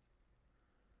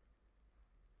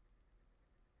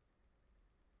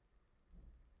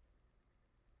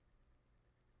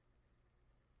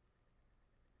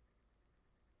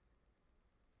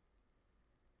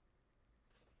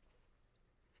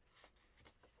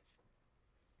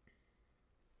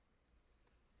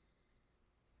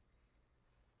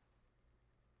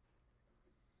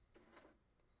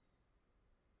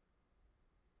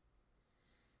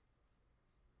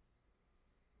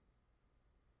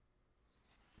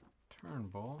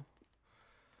 Turnbull.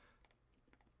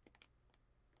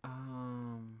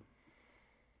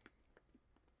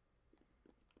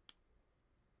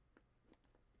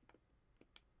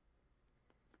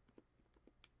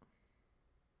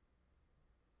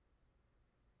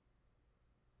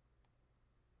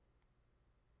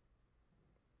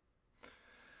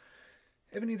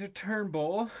 Ebenezer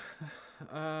Turnbull.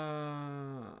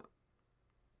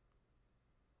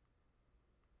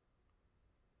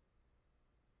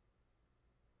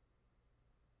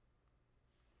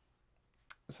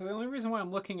 So the only reason why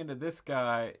I'm looking into this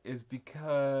guy is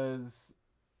because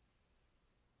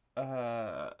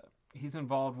he's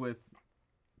involved with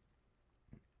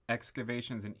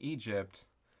excavations in Egypt.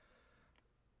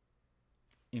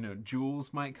 You know,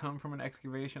 jewels might come from an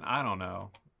excavation. I don't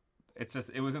know. It's just,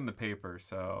 it was in the paper,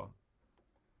 so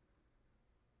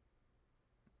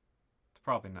it's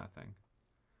probably nothing.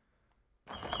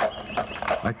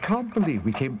 I can't believe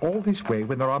we came all this way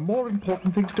when there are more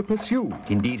important things to pursue.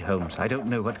 Indeed, Holmes. I don't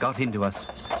know what got into us.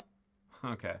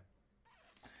 Okay.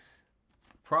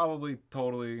 Probably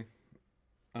totally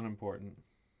unimportant.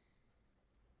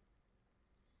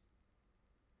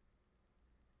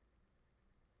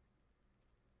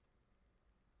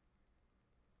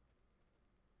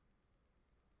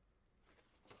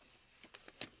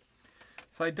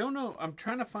 So I don't know, I'm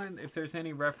trying to find if there's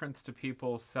any reference to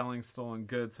people selling stolen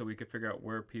goods so we could figure out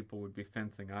where people would be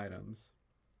fencing items.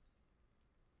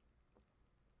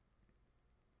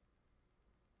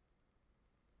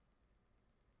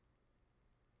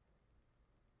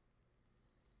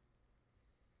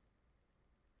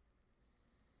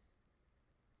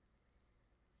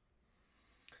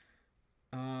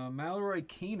 Mallory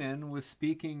Keenan was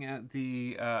speaking at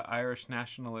the Irish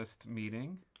nationalist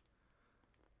meeting.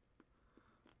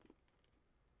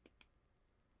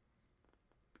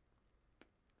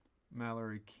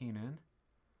 Mallory Keenan.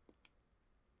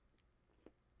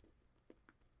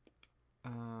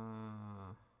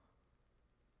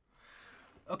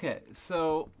 Okay,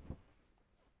 so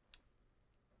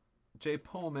Jay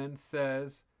Pullman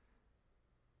says,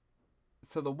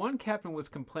 so the one captain was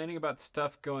complaining about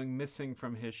stuff going missing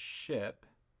from his ship.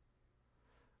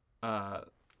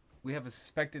 We have a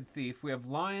suspected thief. We have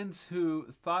Lyons who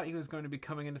thought he was going to be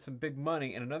coming into some big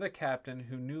money, and another captain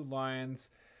who knew Lyons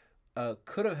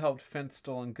could have helped fence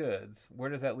stolen goods. Where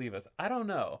does that leave us? I don't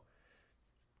know.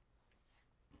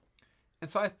 And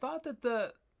so I thought that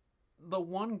the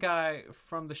one guy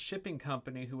from the shipping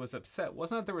company who was upset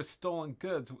wasn't that there was stolen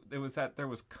goods, it was that there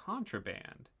was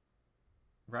contraband.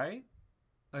 Right?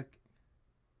 Like,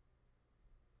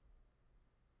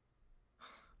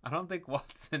 I don't think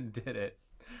Watson did it.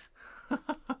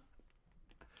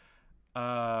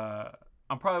 I'm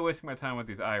probably wasting my time with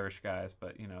these Irish guys,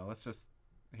 but, you know, let's just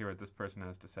hear what this person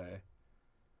has to say.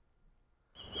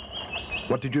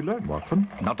 What did you learn, Watson?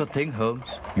 Not a thing, Holmes.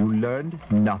 You learned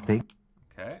nothing.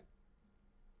 Okay.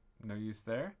 No use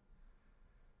there.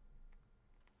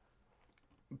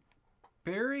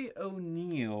 Barry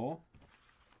O'Neill.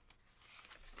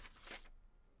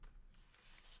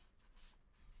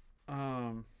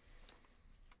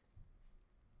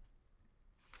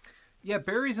 Yeah,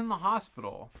 Barry's in the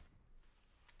hospital.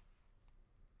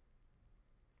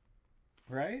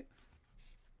 Right?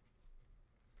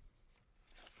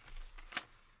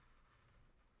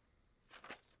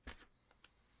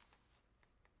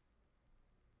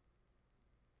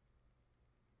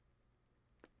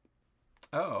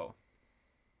 Oh.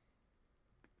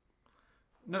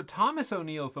 No, Thomas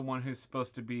O'Neill's the one who's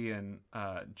supposed to be in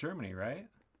Germany, right?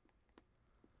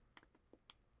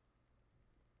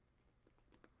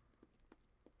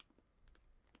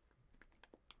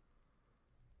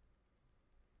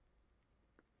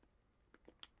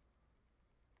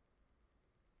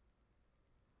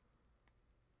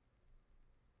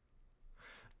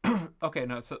 Okay,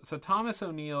 no, so Thomas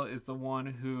O'Neill is the one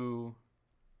who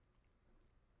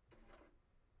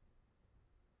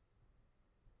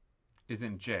is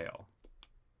in jail.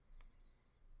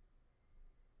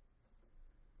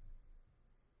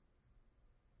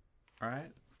 All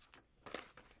right?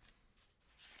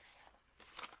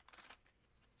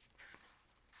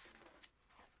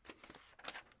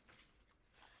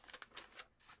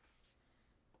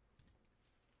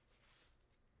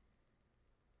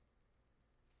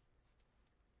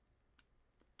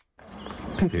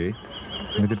 Pity.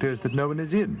 It appears that no one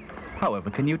is in. However,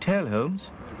 can you tell,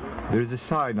 Holmes? There is a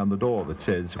sign on the door that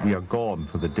says, "We are gone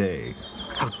for the day."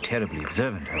 How terribly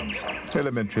observant, Holmes.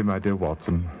 Elementary, my dear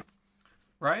Watson.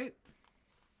 Right?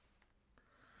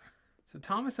 So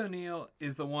Thomas O'Neill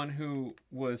is the one who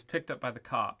was picked up by the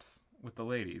cops with the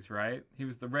ladies, right? He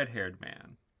was the red-haired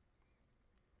man.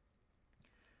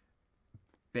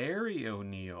 Barry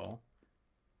O'Neill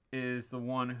is the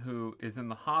one who is in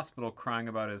the hospital crying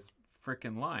about his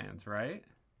frickin' lions, right?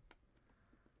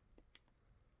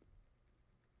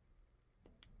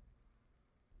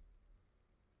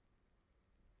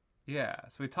 Yeah,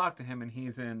 so we talked to him and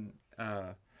he's in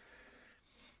the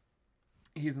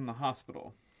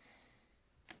hospital.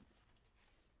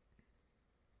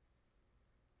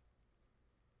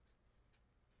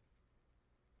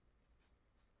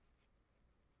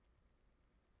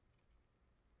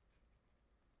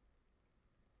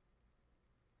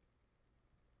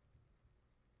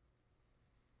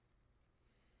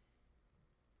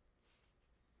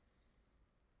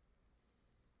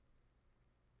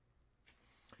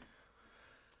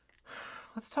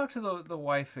 let's talk to the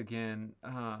wife again.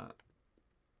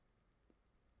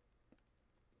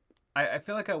 I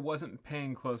feel like I wasn't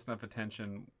paying close enough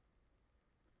attention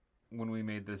when we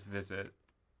made this visit.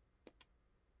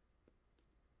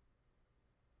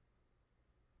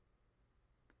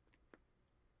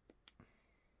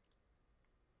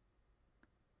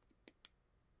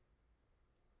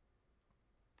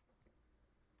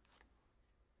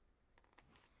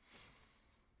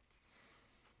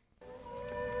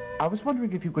 I was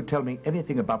wondering if you could tell me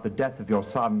anything about the death of your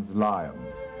sons,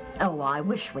 Lyons. Oh, I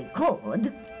wish we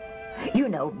could. You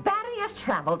know, Barry has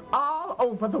traveled all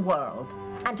over the world,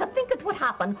 and to think it would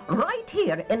happen right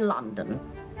here in London.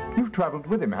 You've traveled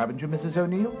with him, haven't you, Mrs.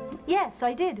 O'Neill? Yes,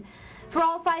 I did. For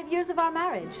all 5 years of our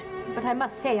marriage. But I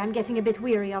must say I'm getting a bit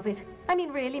weary of it. I mean,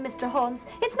 really, Mr. Holmes,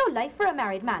 it's no life for a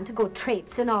married man to go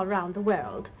traipsing all around the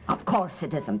world. Of course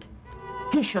it isn't.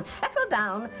 He should settle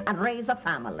down and raise a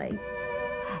family.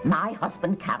 My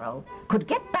husband, Carol, could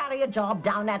get Barry a job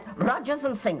down at Rogers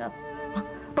and Singer.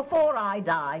 Before I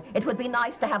die, it would be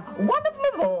nice to have one of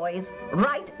my boys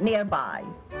right nearby.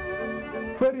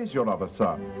 Where is your other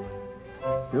son?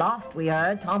 Last we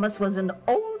heard, Thomas was in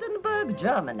Oldenburg,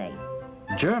 Germany.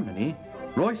 Germany?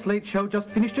 Roy's late show just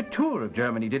finished a tour of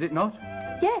Germany, did it not?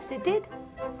 Yes, it did.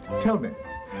 Tell me,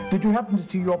 did you happen to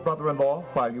see your brother-in-law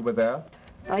while you were there?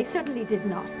 I certainly did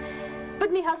not.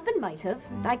 But my husband might have.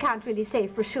 I can't really say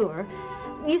for sure.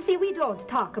 You see, we don't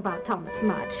talk about Thomas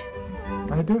much.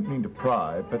 I don't mean to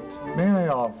pry, but may I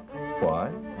ask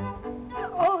why?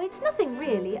 Oh, it's nothing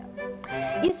really.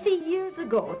 You see, years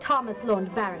ago, Thomas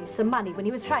loaned Barry some money when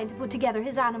he was trying to put together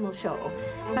his animal show.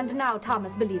 And now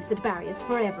Thomas believes that Barry is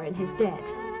forever in his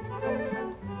debt.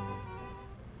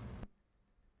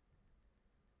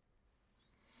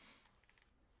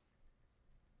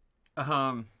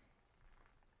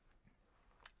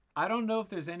 I don't know if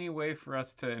there's any way for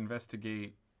us to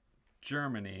investigate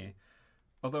Germany,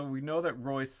 although we know that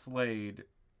Roy Slade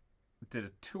did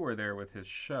a tour there with his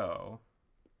show.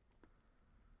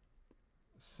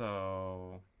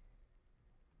 So...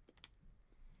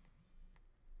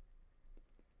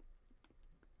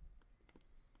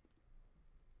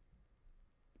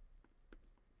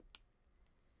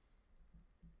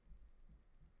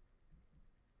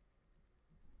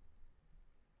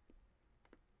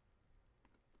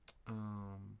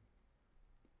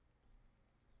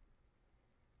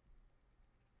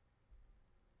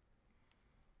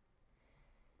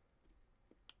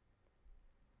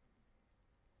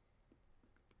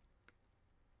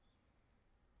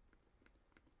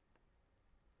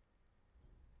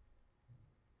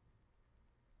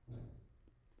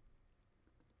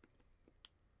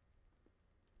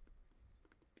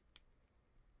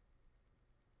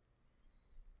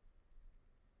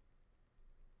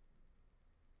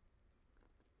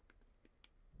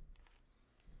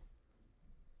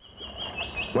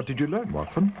 What did you learn,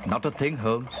 Watson? Not a thing,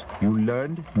 Holmes. You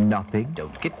learned nothing?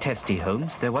 Don't get testy,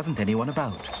 Holmes. There wasn't anyone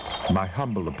about. My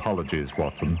humble apologies,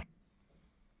 Watson.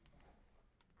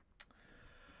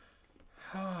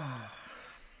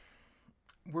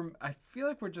 I feel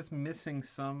like we're just missing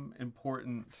some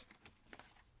important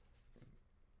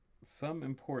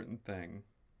thing.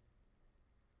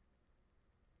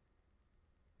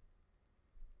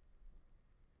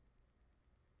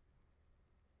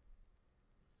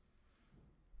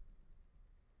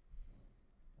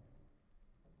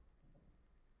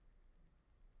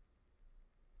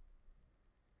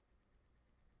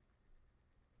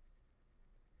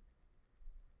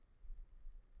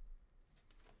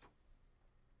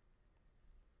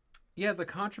 Yeah, the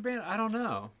contraband, I don't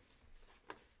know.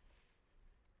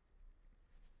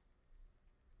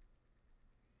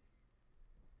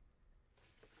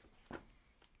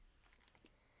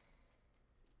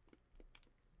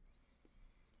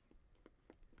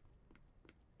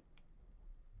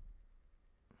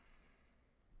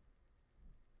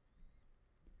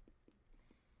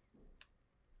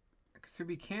 So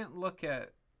we can't look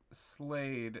at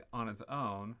Slade on his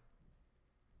own.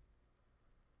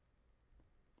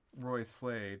 Roy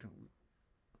Slade.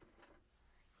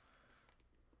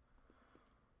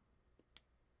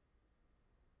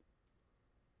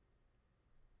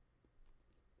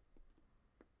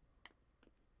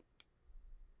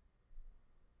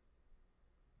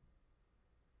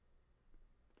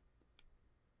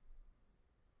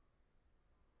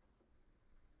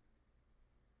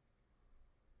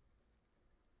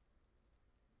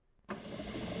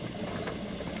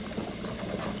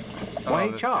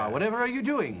 Why, whatever are you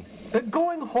doing?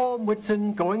 Going home,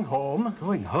 Whitson, going home.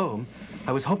 Going home?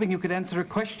 I was hoping you could answer a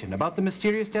question about the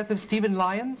mysterious death of Stephen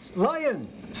Lyons.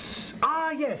 Lyons!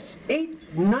 Ah, yes,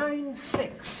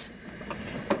 896.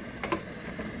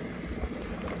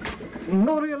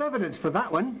 no real evidence for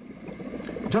that one.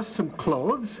 Just some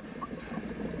clothes.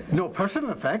 No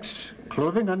personal effects.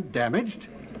 Clothing undamaged.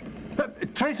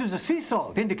 Traces of sea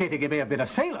salt indicating he may have been a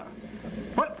sailor.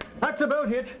 Well, that's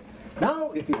about it.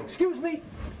 Now, if you'll excuse me,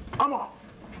 I'm off.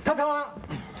 Ta-ta!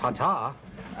 Ta-ta?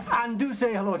 And do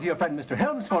say hello to your friend Mr.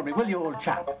 Holmes for me, will you, old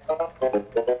chap?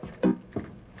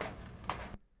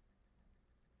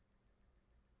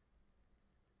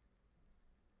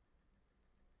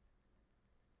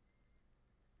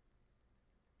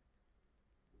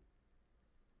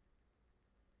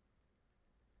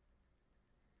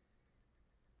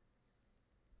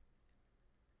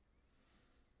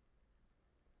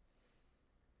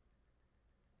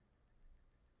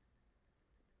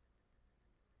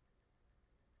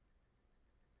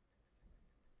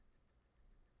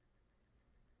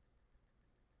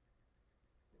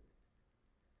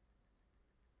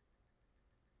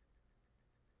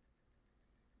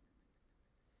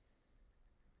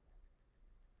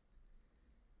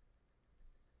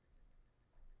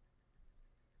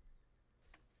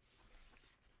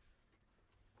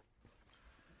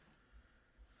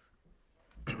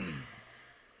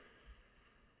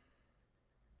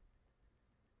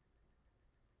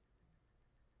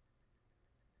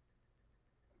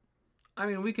 I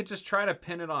mean, we could just try to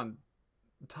pin it on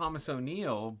Thomas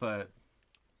O'Neill, but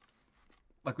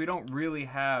like we don't really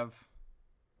have,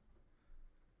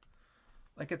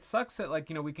 like, it sucks that, like,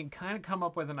 you know, we can kind of come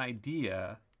up with an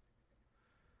idea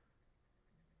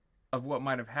of what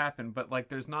might have happened, but like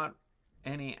there's not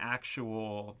any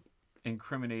actual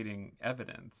incriminating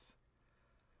evidence.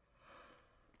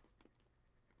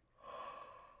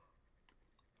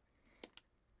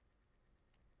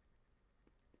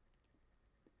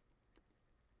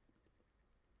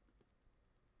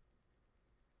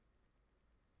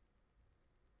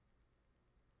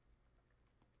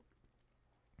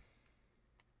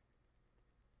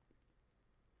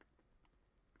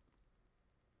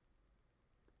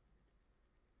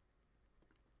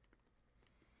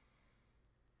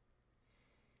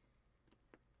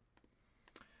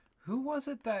 Who was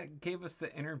it that gave us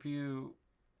the interview?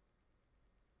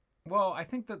 Well, I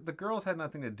think that the girls had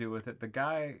nothing to do with it. The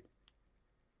guy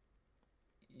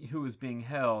who was being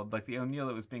held, like the O'Neill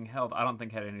that was being held, I don't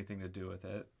think had anything to do with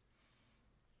it.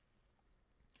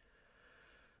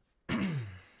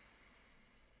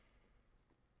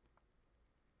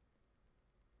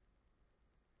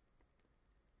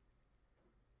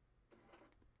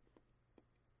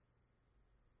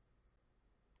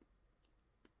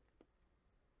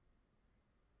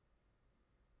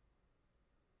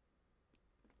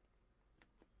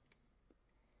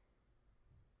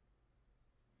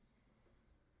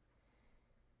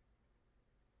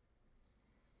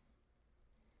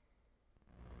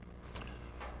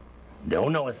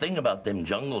 Don't know a thing about them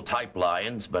jungle-type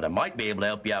lions, but I might be able to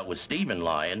help you out with Stephen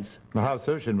Lyons. How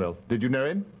so, Shinwell? Did you know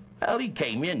him? Well, he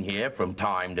came in here from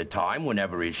time to time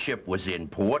whenever his ship was in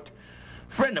port.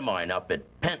 Friend of mine up at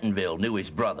Pentonville knew his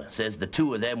brother. Says the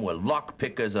two of them were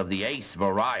lock-pickers of the ace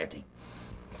variety.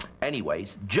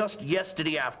 Anyways, just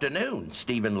yesterday afternoon,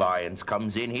 Stephen Lyons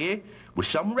comes in here with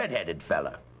some red-headed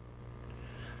fella.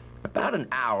 About an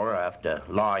hour after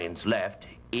Lyons left,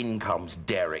 in comes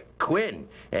Derek Quinn,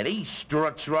 and he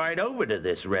struts right over to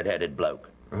this red-headed bloke.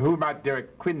 Who might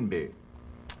Derek Quinn be?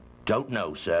 Don't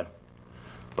know, sir.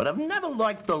 But I've never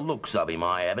liked the looks of him,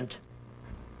 I haven't.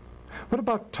 What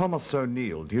about Thomas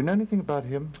O'Neill? Do you know anything about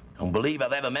him? Don't believe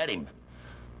I've ever met him.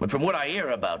 But from what I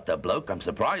hear about the bloke, I'm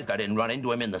surprised I didn't run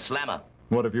into him in the slammer.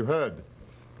 What have you heard?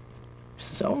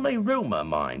 It's only rumor,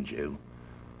 mind you.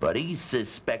 But he's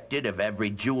suspected of every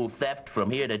jewel theft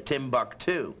from here to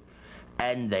Timbuktu.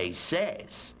 And they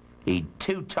says he'd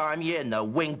two-time you in the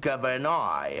wink of an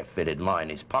eye if it'd line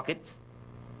his pockets.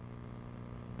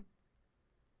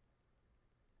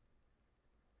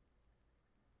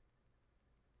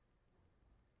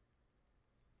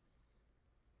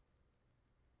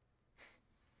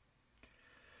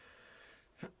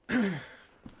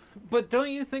 But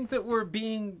don't you think that we're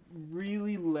being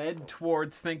really led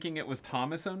towards thinking it was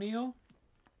Thomas O'Neill?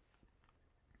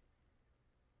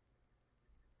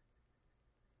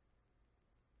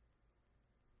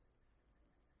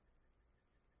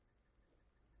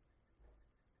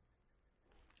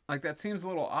 Like, that seems a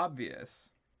little obvious.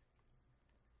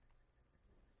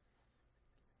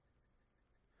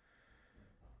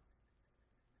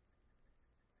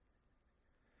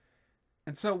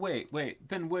 And so, wait,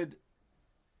 then would...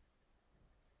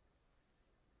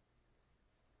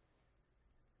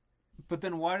 But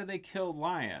then why did they kill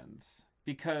Lyons?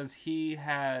 Because he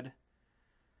had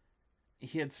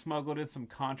smuggled in some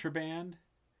contraband,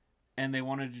 and they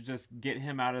wanted to just get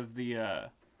him out of the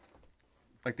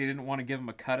Like, they didn't want to give him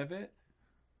a cut of it.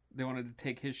 They wanted to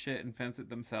take his shit and fence it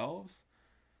themselves.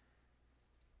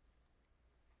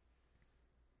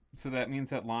 So that means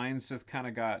that Lyons just kind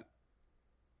of got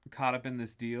caught up in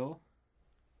this deal.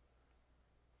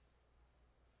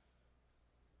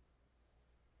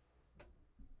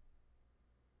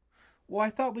 Well, I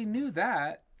thought we knew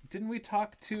that. Didn't we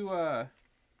talk to,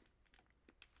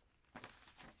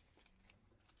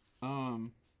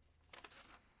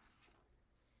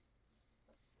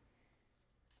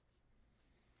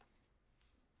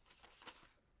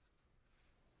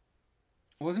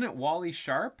 wasn't it Wally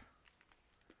Sharp?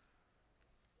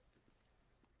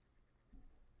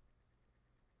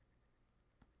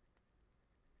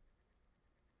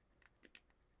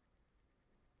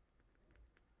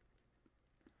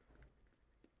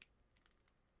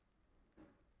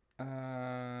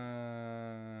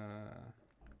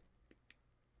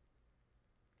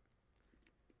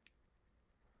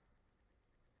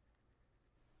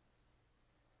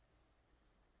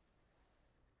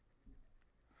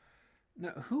 No,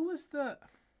 who was the...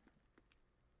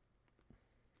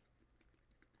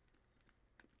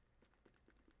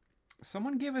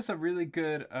 Someone gave us a really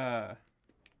good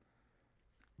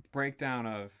breakdown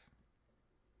of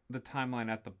the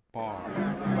timeline at the bar.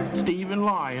 Stephen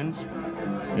Lyons.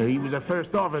 He was a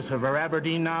first officer for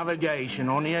Aberdeen Navigation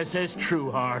on the SS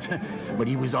Trueheart. But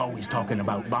he was always talking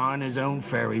about buying his own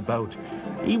ferry boat.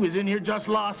 He was in here just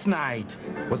last night.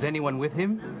 Was anyone with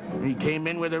him? He came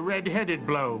in with a red-headed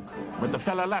bloke, but the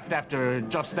fella left after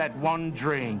just that one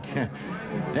drink.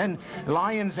 Then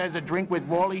Lyons has a drink with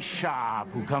Wally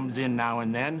Sharp, who comes in now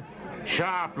and then.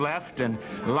 Sharp left, and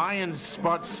Lyons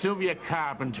spots Sylvia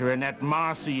Carpenter and that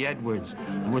Marcy Edwards,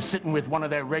 who was sitting with one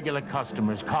of their regular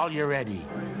customers, Collier Eddy.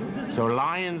 So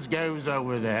Lyons goes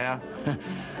over there.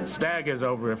 Staggers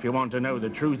over, if you want to know the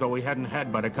truth, though he hadn't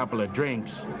had but a couple of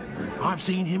drinks. I've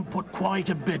seen him put quite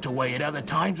a bit away at other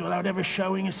times without ever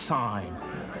showing a sign.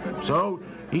 So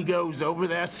he goes over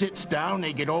there, sits down,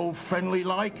 they get all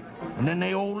friendly-like, and then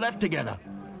they all left together.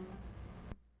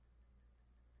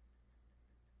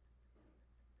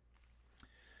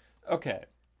 Okay.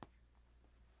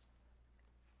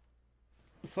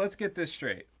 So let's get this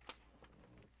straight.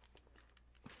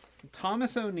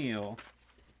 Thomas O'Neill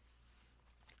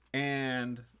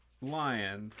and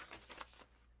Lyons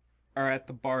are at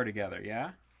the bar together,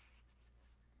 yeah?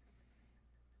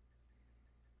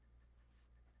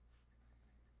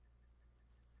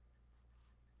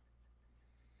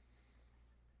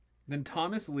 Then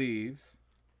Thomas leaves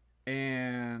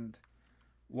and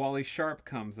Wally Sharp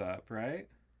comes up, right?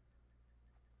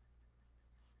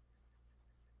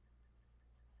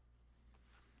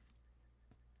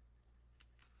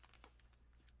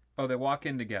 Oh, they walk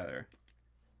in together.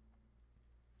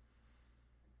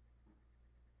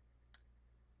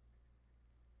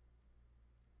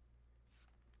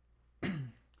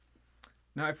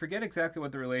 Now, I forget exactly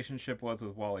what the relationship was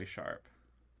with Wally Sharp.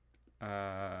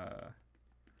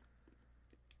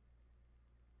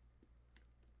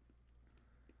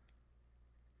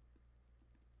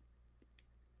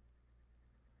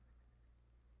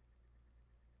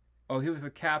 Oh, he was the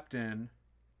captain,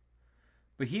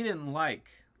 but he didn't like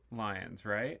Lyons,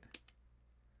 right?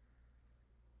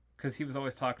 Because he was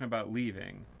always talking about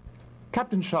leaving.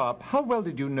 Captain Sharp, how well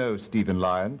did you know Stephen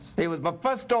Lyons? He was my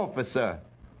first officer.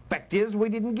 Fact is, we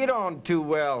didn't get on too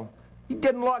well. He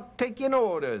didn't like taking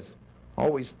orders.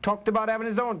 Always talked about having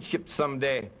his own ship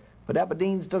someday. But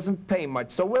Aberdeen's doesn't pay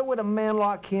much, so where would a man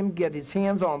like him get his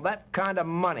hands on that kind of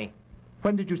money?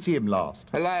 When did you see him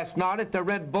last? Last night at the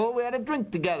Red Bull, we had a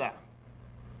drink together.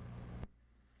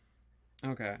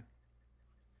 Okay.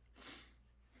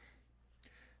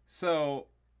 So,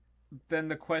 then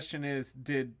the question is,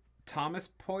 did Thomas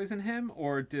poison him,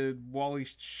 or did Wally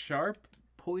Sharp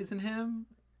poison him?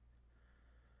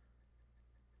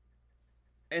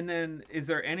 And then, is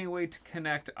there any way to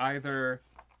connect either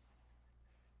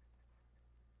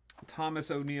Thomas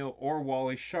O'Neill or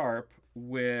Wally Sharp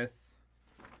with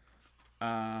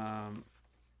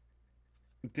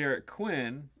Derek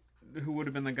Quinn, who would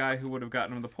have been the guy who would have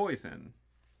gotten him the poison?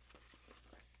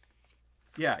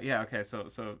 Yeah, okay,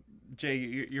 so Jay,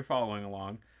 you're following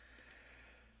along.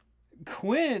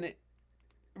 Quinn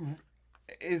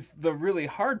is the really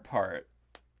hard part,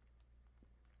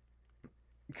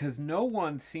 because no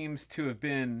one seems to have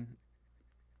been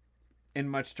in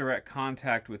much direct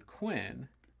contact with Quinn.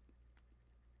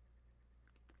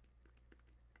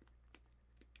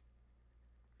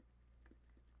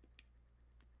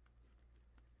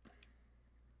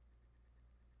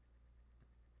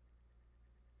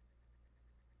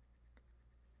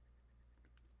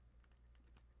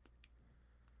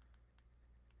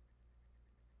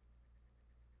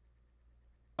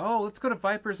 Oh, let's go to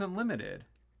Vipers Unlimited.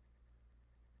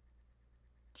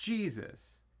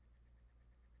 Jesus.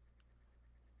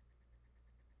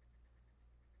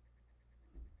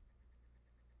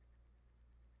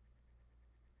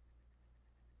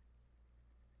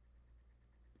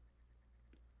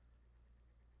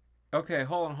 Okay,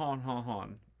 hold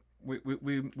on.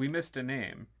 We missed a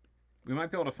name. We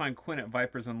might be able to find Quinn at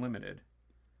Vipers Unlimited.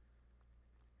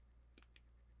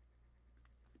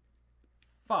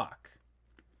 Fuck.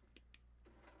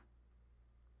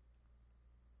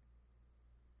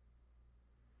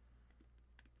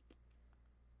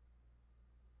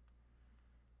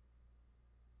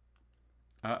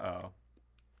 Uh-oh.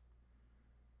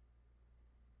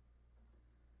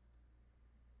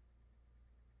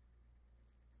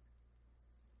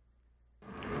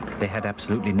 They had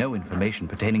absolutely no information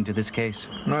pertaining to this case.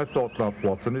 I thought not,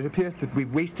 Watson. It appears that we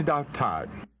wasted our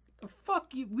time. The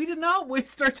fuck you? We did not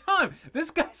waste our time.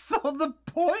 This guy sold the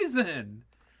poison.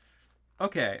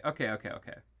 Okay. I think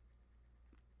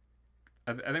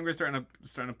we're starting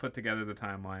to put together the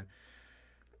timeline.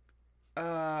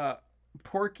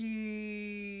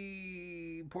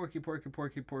 Porky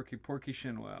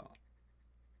Shinwell.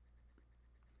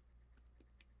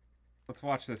 Let's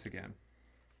watch this again.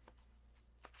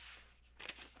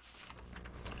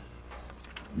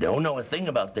 Don't know a thing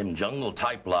about them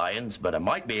jungle-type lions, but I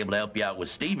might be able to help you out with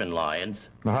Stephen Lyons.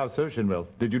 How so, Shinwell?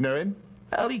 Did you know him?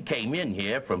 Well, he came in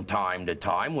here from time to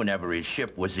time whenever his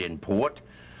ship was in port.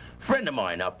 Friend of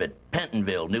mine up at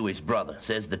Pentonville knew his brother.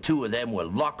 Says the two of them were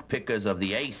lock-pickers of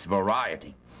the ace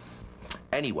variety.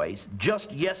 Anyways,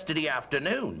 just yesterday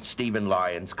afternoon, Stephen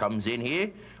Lyons comes in here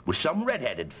with some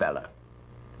red-headed fella.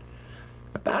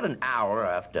 About an hour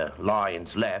after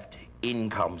Lyons left, in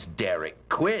comes Derek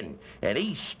Quinn, and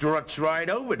he struts right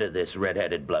over to this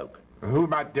red-headed bloke. Who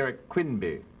might Derek Quinn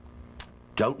be?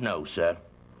 Don't know, sir.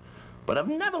 But I've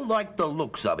never liked the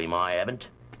looks of him, I haven't.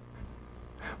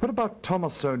 What about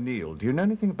Thomas O'Neill? Do you know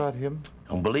anything about him?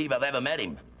 Don't believe I've ever met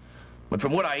him. But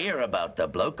from what I hear about the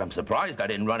bloke, I'm surprised I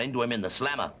didn't run into him in the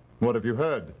slammer. What have you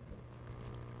heard?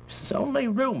 It's only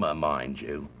rumor, mind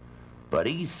you. But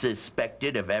he's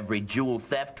suspected of every jewel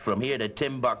theft from here to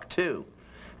Timbuktu.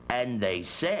 And they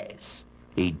says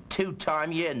he'd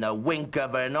two-time you in the wink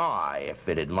of an eye if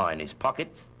it'd line his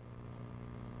pockets.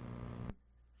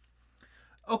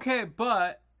 Okay,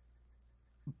 but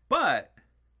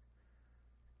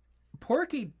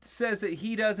Porky says that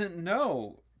he doesn't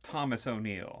know Thomas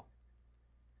O'Neill.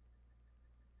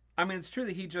 I mean, it's true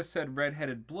that he just said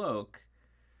red-headed bloke,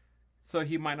 so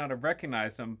he might not have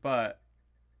recognized him, but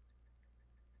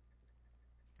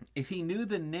if he knew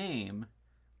the name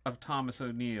of Thomas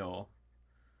O'Neill,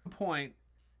 at one point,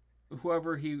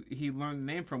 whoever he learned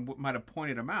the name from might have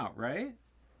pointed him out, right?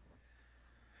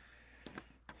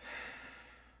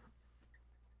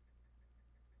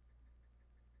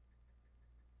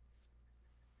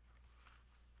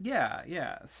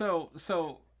 Yeah. So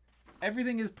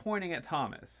everything is pointing at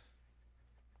Thomas.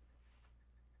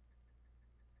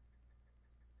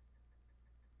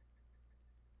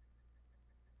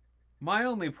 My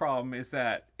only problem is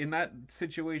that in that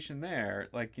situation there,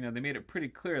 like, you know, they made it pretty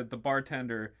clear that the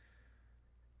bartender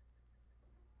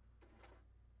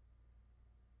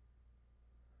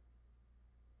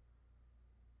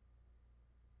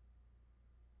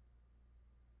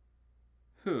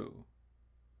who?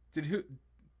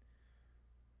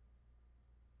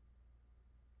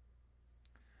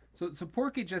 So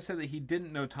Porky just said that he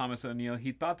didn't know Thomas O'Neill.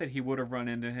 He thought that he would have run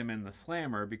into him in the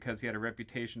slammer because he had a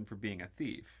reputation for being a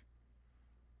thief.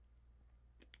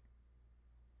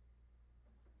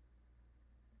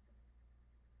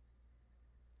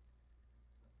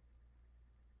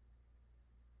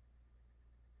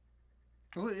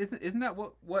 Well, isn't that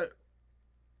what?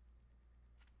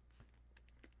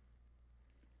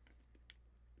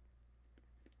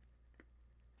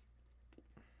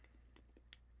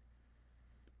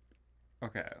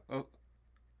 Okay. Oh.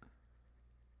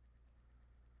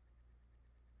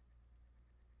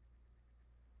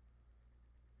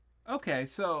 Okay,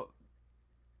 so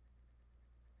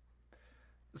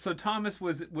Thomas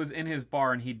was in his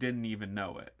bar and he didn't even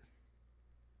know it.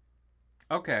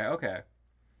 Okay.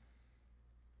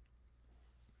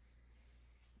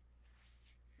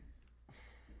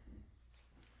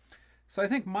 So I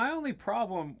think my only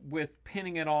problem with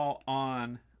pinning it all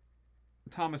on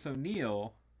Thomas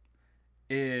O'Neill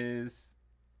is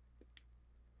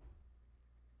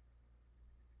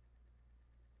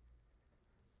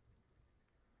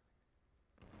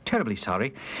Terribly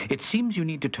sorry. It seems you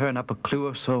need to turn up a clue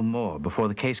or so more before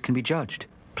the case can be judged.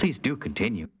 Please do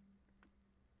continue.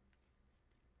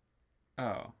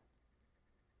 Oh.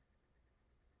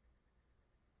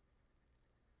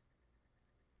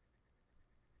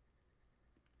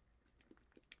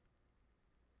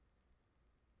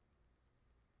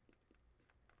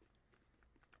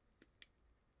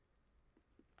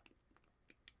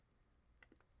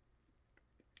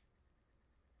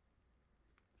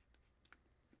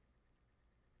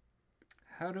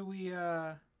 How do we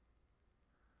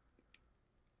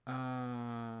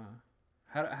how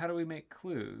do we make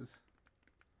clues?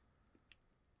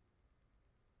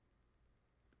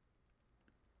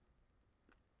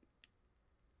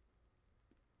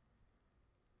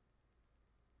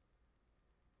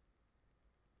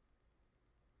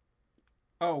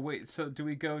 Oh, wait, so do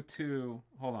we go to...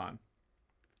 Hold on.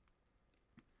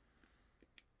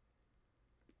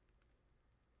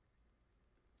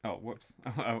 Oh, whoops.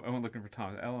 I'm looking for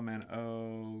Thomas.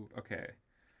 LMNO... Okay.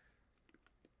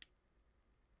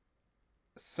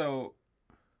 So...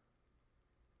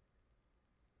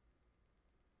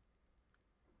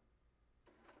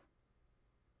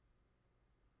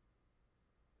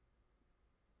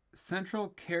 Central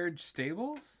Carriage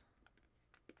Stables?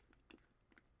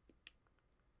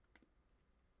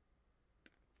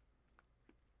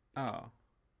 Oh.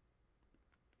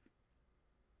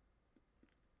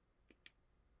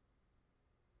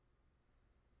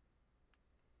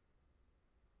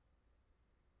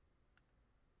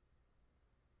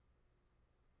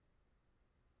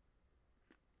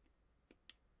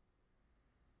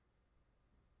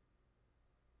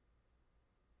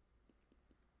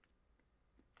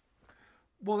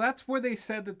 Well, that's where they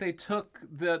said that they took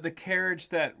the carriage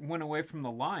that went away from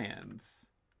the lions.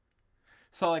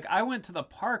 So, like, I went to the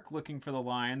park looking for the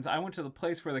lions. I went to the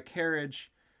place where the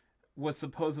carriage was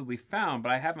supposedly found,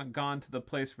 but I haven't gone to the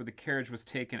place where the carriage was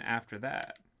taken after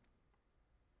that.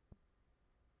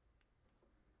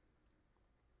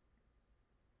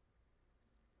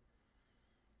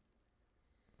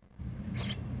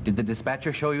 Did the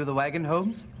dispatcher show you the wagon,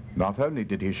 Holmes? Not only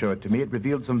did he show it to me, it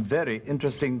revealed some very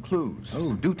interesting clues.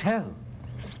 Oh, do tell.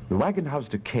 The wagon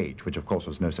housed a cage, which of course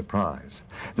was no surprise.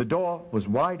 The door was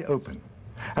wide open.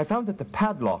 I found that the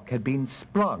padlock had been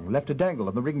sprung, left to dangle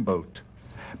on the ring bolt.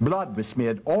 Blood was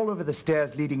smeared all over the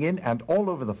stairs leading in and all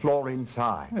over the floor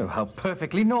inside. Oh, how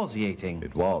perfectly nauseating.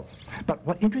 It was. But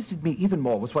what interested me even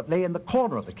more was what lay in the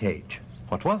corner of the cage.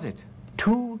 What was it?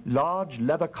 2 large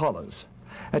leather collars.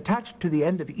 Attached to the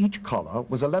end of each collar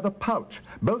was a leather pouch.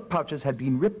 Both pouches had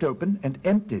been ripped open and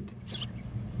emptied.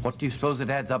 What do you suppose it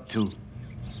adds up to?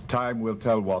 Time will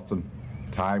tell, Watson.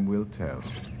 Time will tell.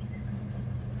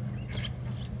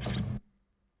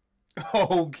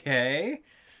 Okay.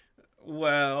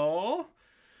 Well...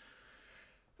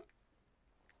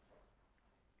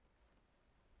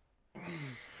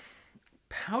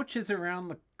 Pouches around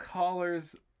the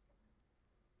collars...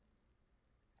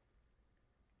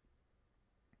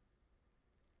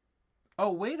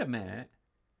 Oh, wait a minute.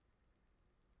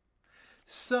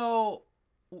 So,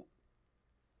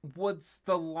 was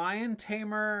the lion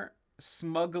tamer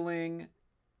smuggling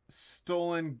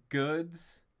stolen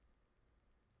goods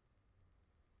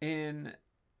in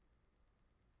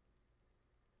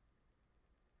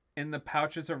the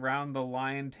pouches around the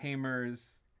lion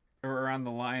tamers, or around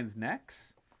the lion's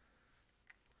necks?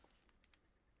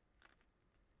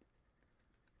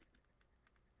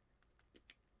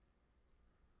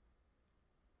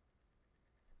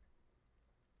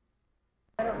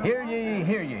 Hear ye,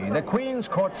 hear ye. The Queen's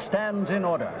Court stands in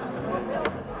order.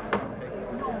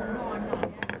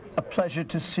 A pleasure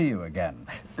to see you again.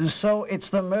 So it's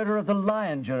the murder of the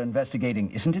lions you're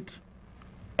investigating, isn't it?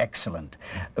 Excellent.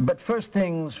 But first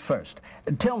things first.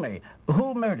 Tell me,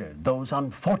 who murdered those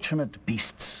unfortunate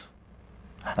beasts?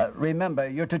 Remember,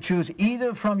 you're to choose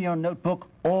either from your notebook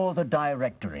or the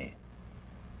directory.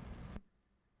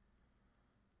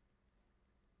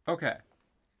 Okay.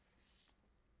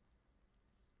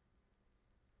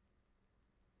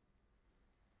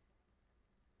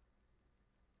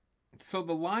 So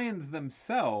the lions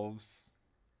themselves,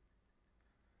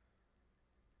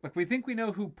 like, we think we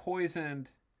know who poisoned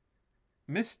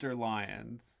Mr.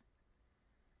 Lyons.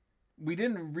 We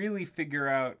didn't really figure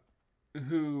out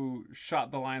who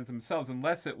shot the lions themselves,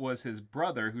 unless it was his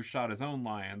brother who shot his own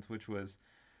lions, which was,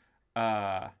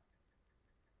 yeah,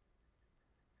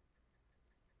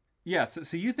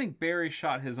 so you think Barry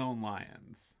shot his own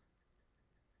lions?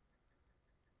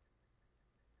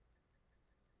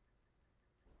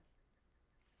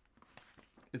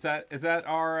 Is that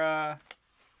our,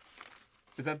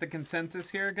 is that the consensus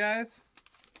here, guys?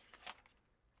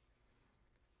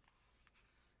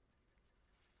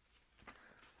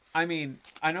 I mean,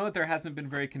 I know that there hasn't been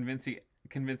very convincing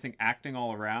acting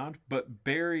all around, but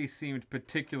Barry seemed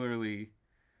particularly,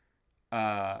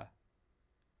 like,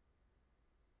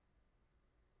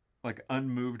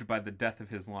 unmoved by the death of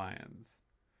his lions.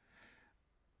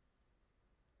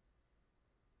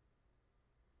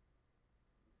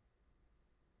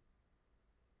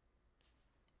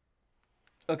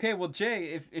 Okay, well,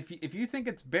 Jay, if you think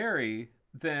it's Barry,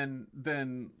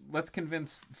 then let's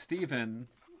convince Stephen.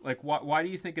 Like, why do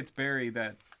you think it's Barry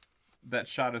that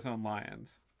shot his own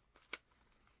lions?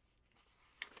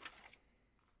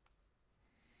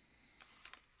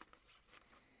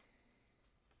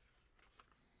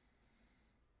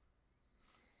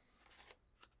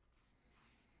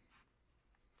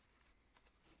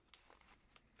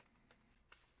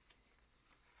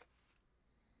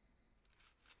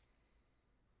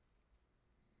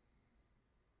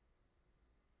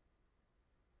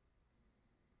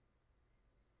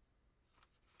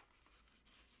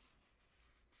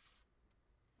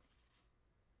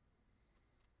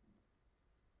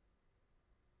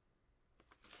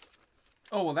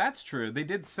 Oh, well, that's true. They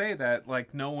did say that,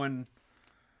 like, no one...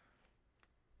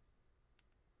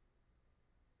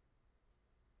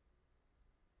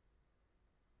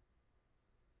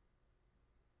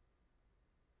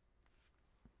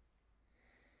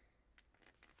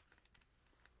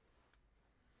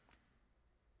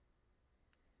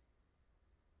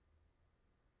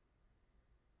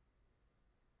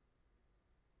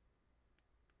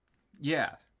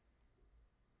 Yeah.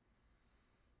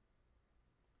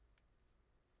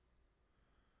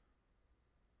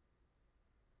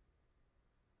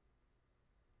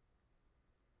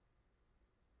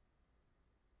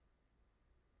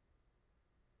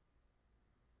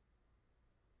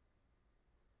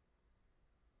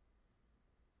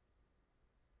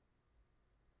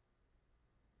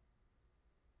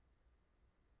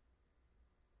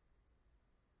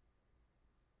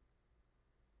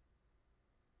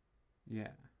 Yeah.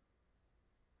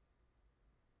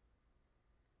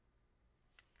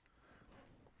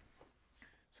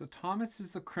 So Thomas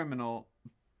is the criminal.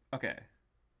 Okay.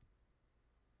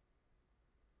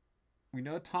 We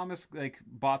know Thomas, like,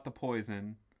 bought the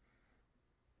poison.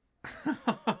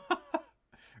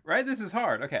 Right? This is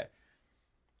hard. Okay.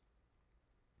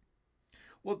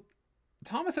 Well,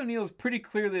 Thomas O'Neill is pretty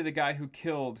clearly the guy who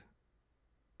killed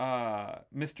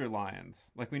Mr. Lyons.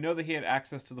 Like, we know that he had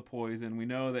access to the poison. We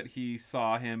know that he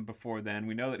saw him before then.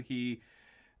 We know that he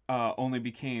only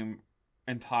became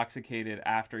intoxicated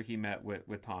after he met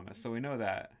with Thomas. So we know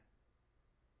that.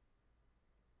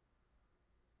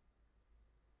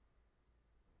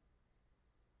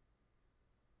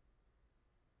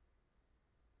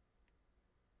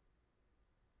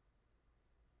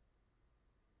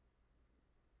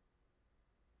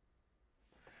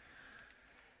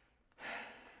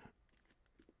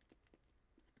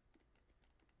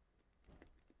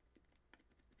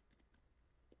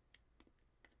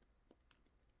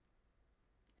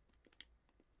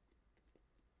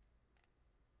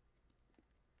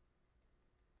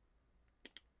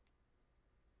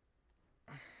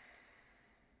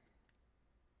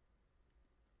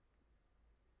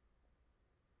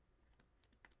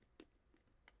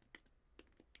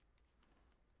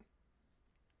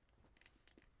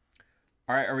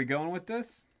 All right, are we going with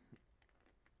this?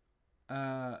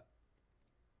 We're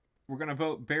gonna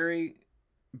vote Barry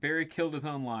killed his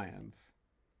own lions.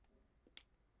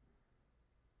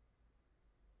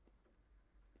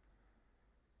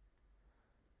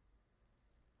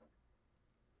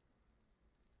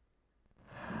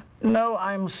 No,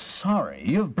 I'm sorry.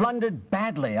 You've blundered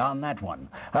badly on that one.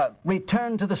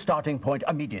 Return to the starting point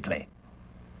immediately.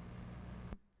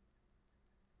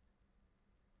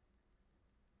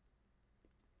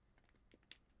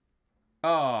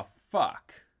 Oh,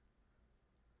 fuck.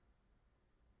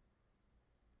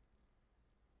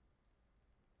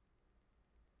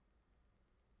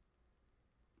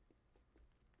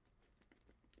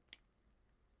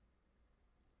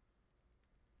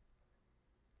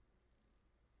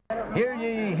 Hear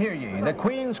ye, hear ye. The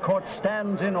Queen's Court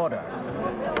stands in order.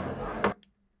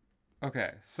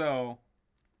 Okay, so...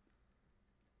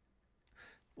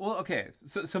 Well, okay,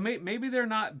 so maybe they're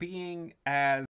not being as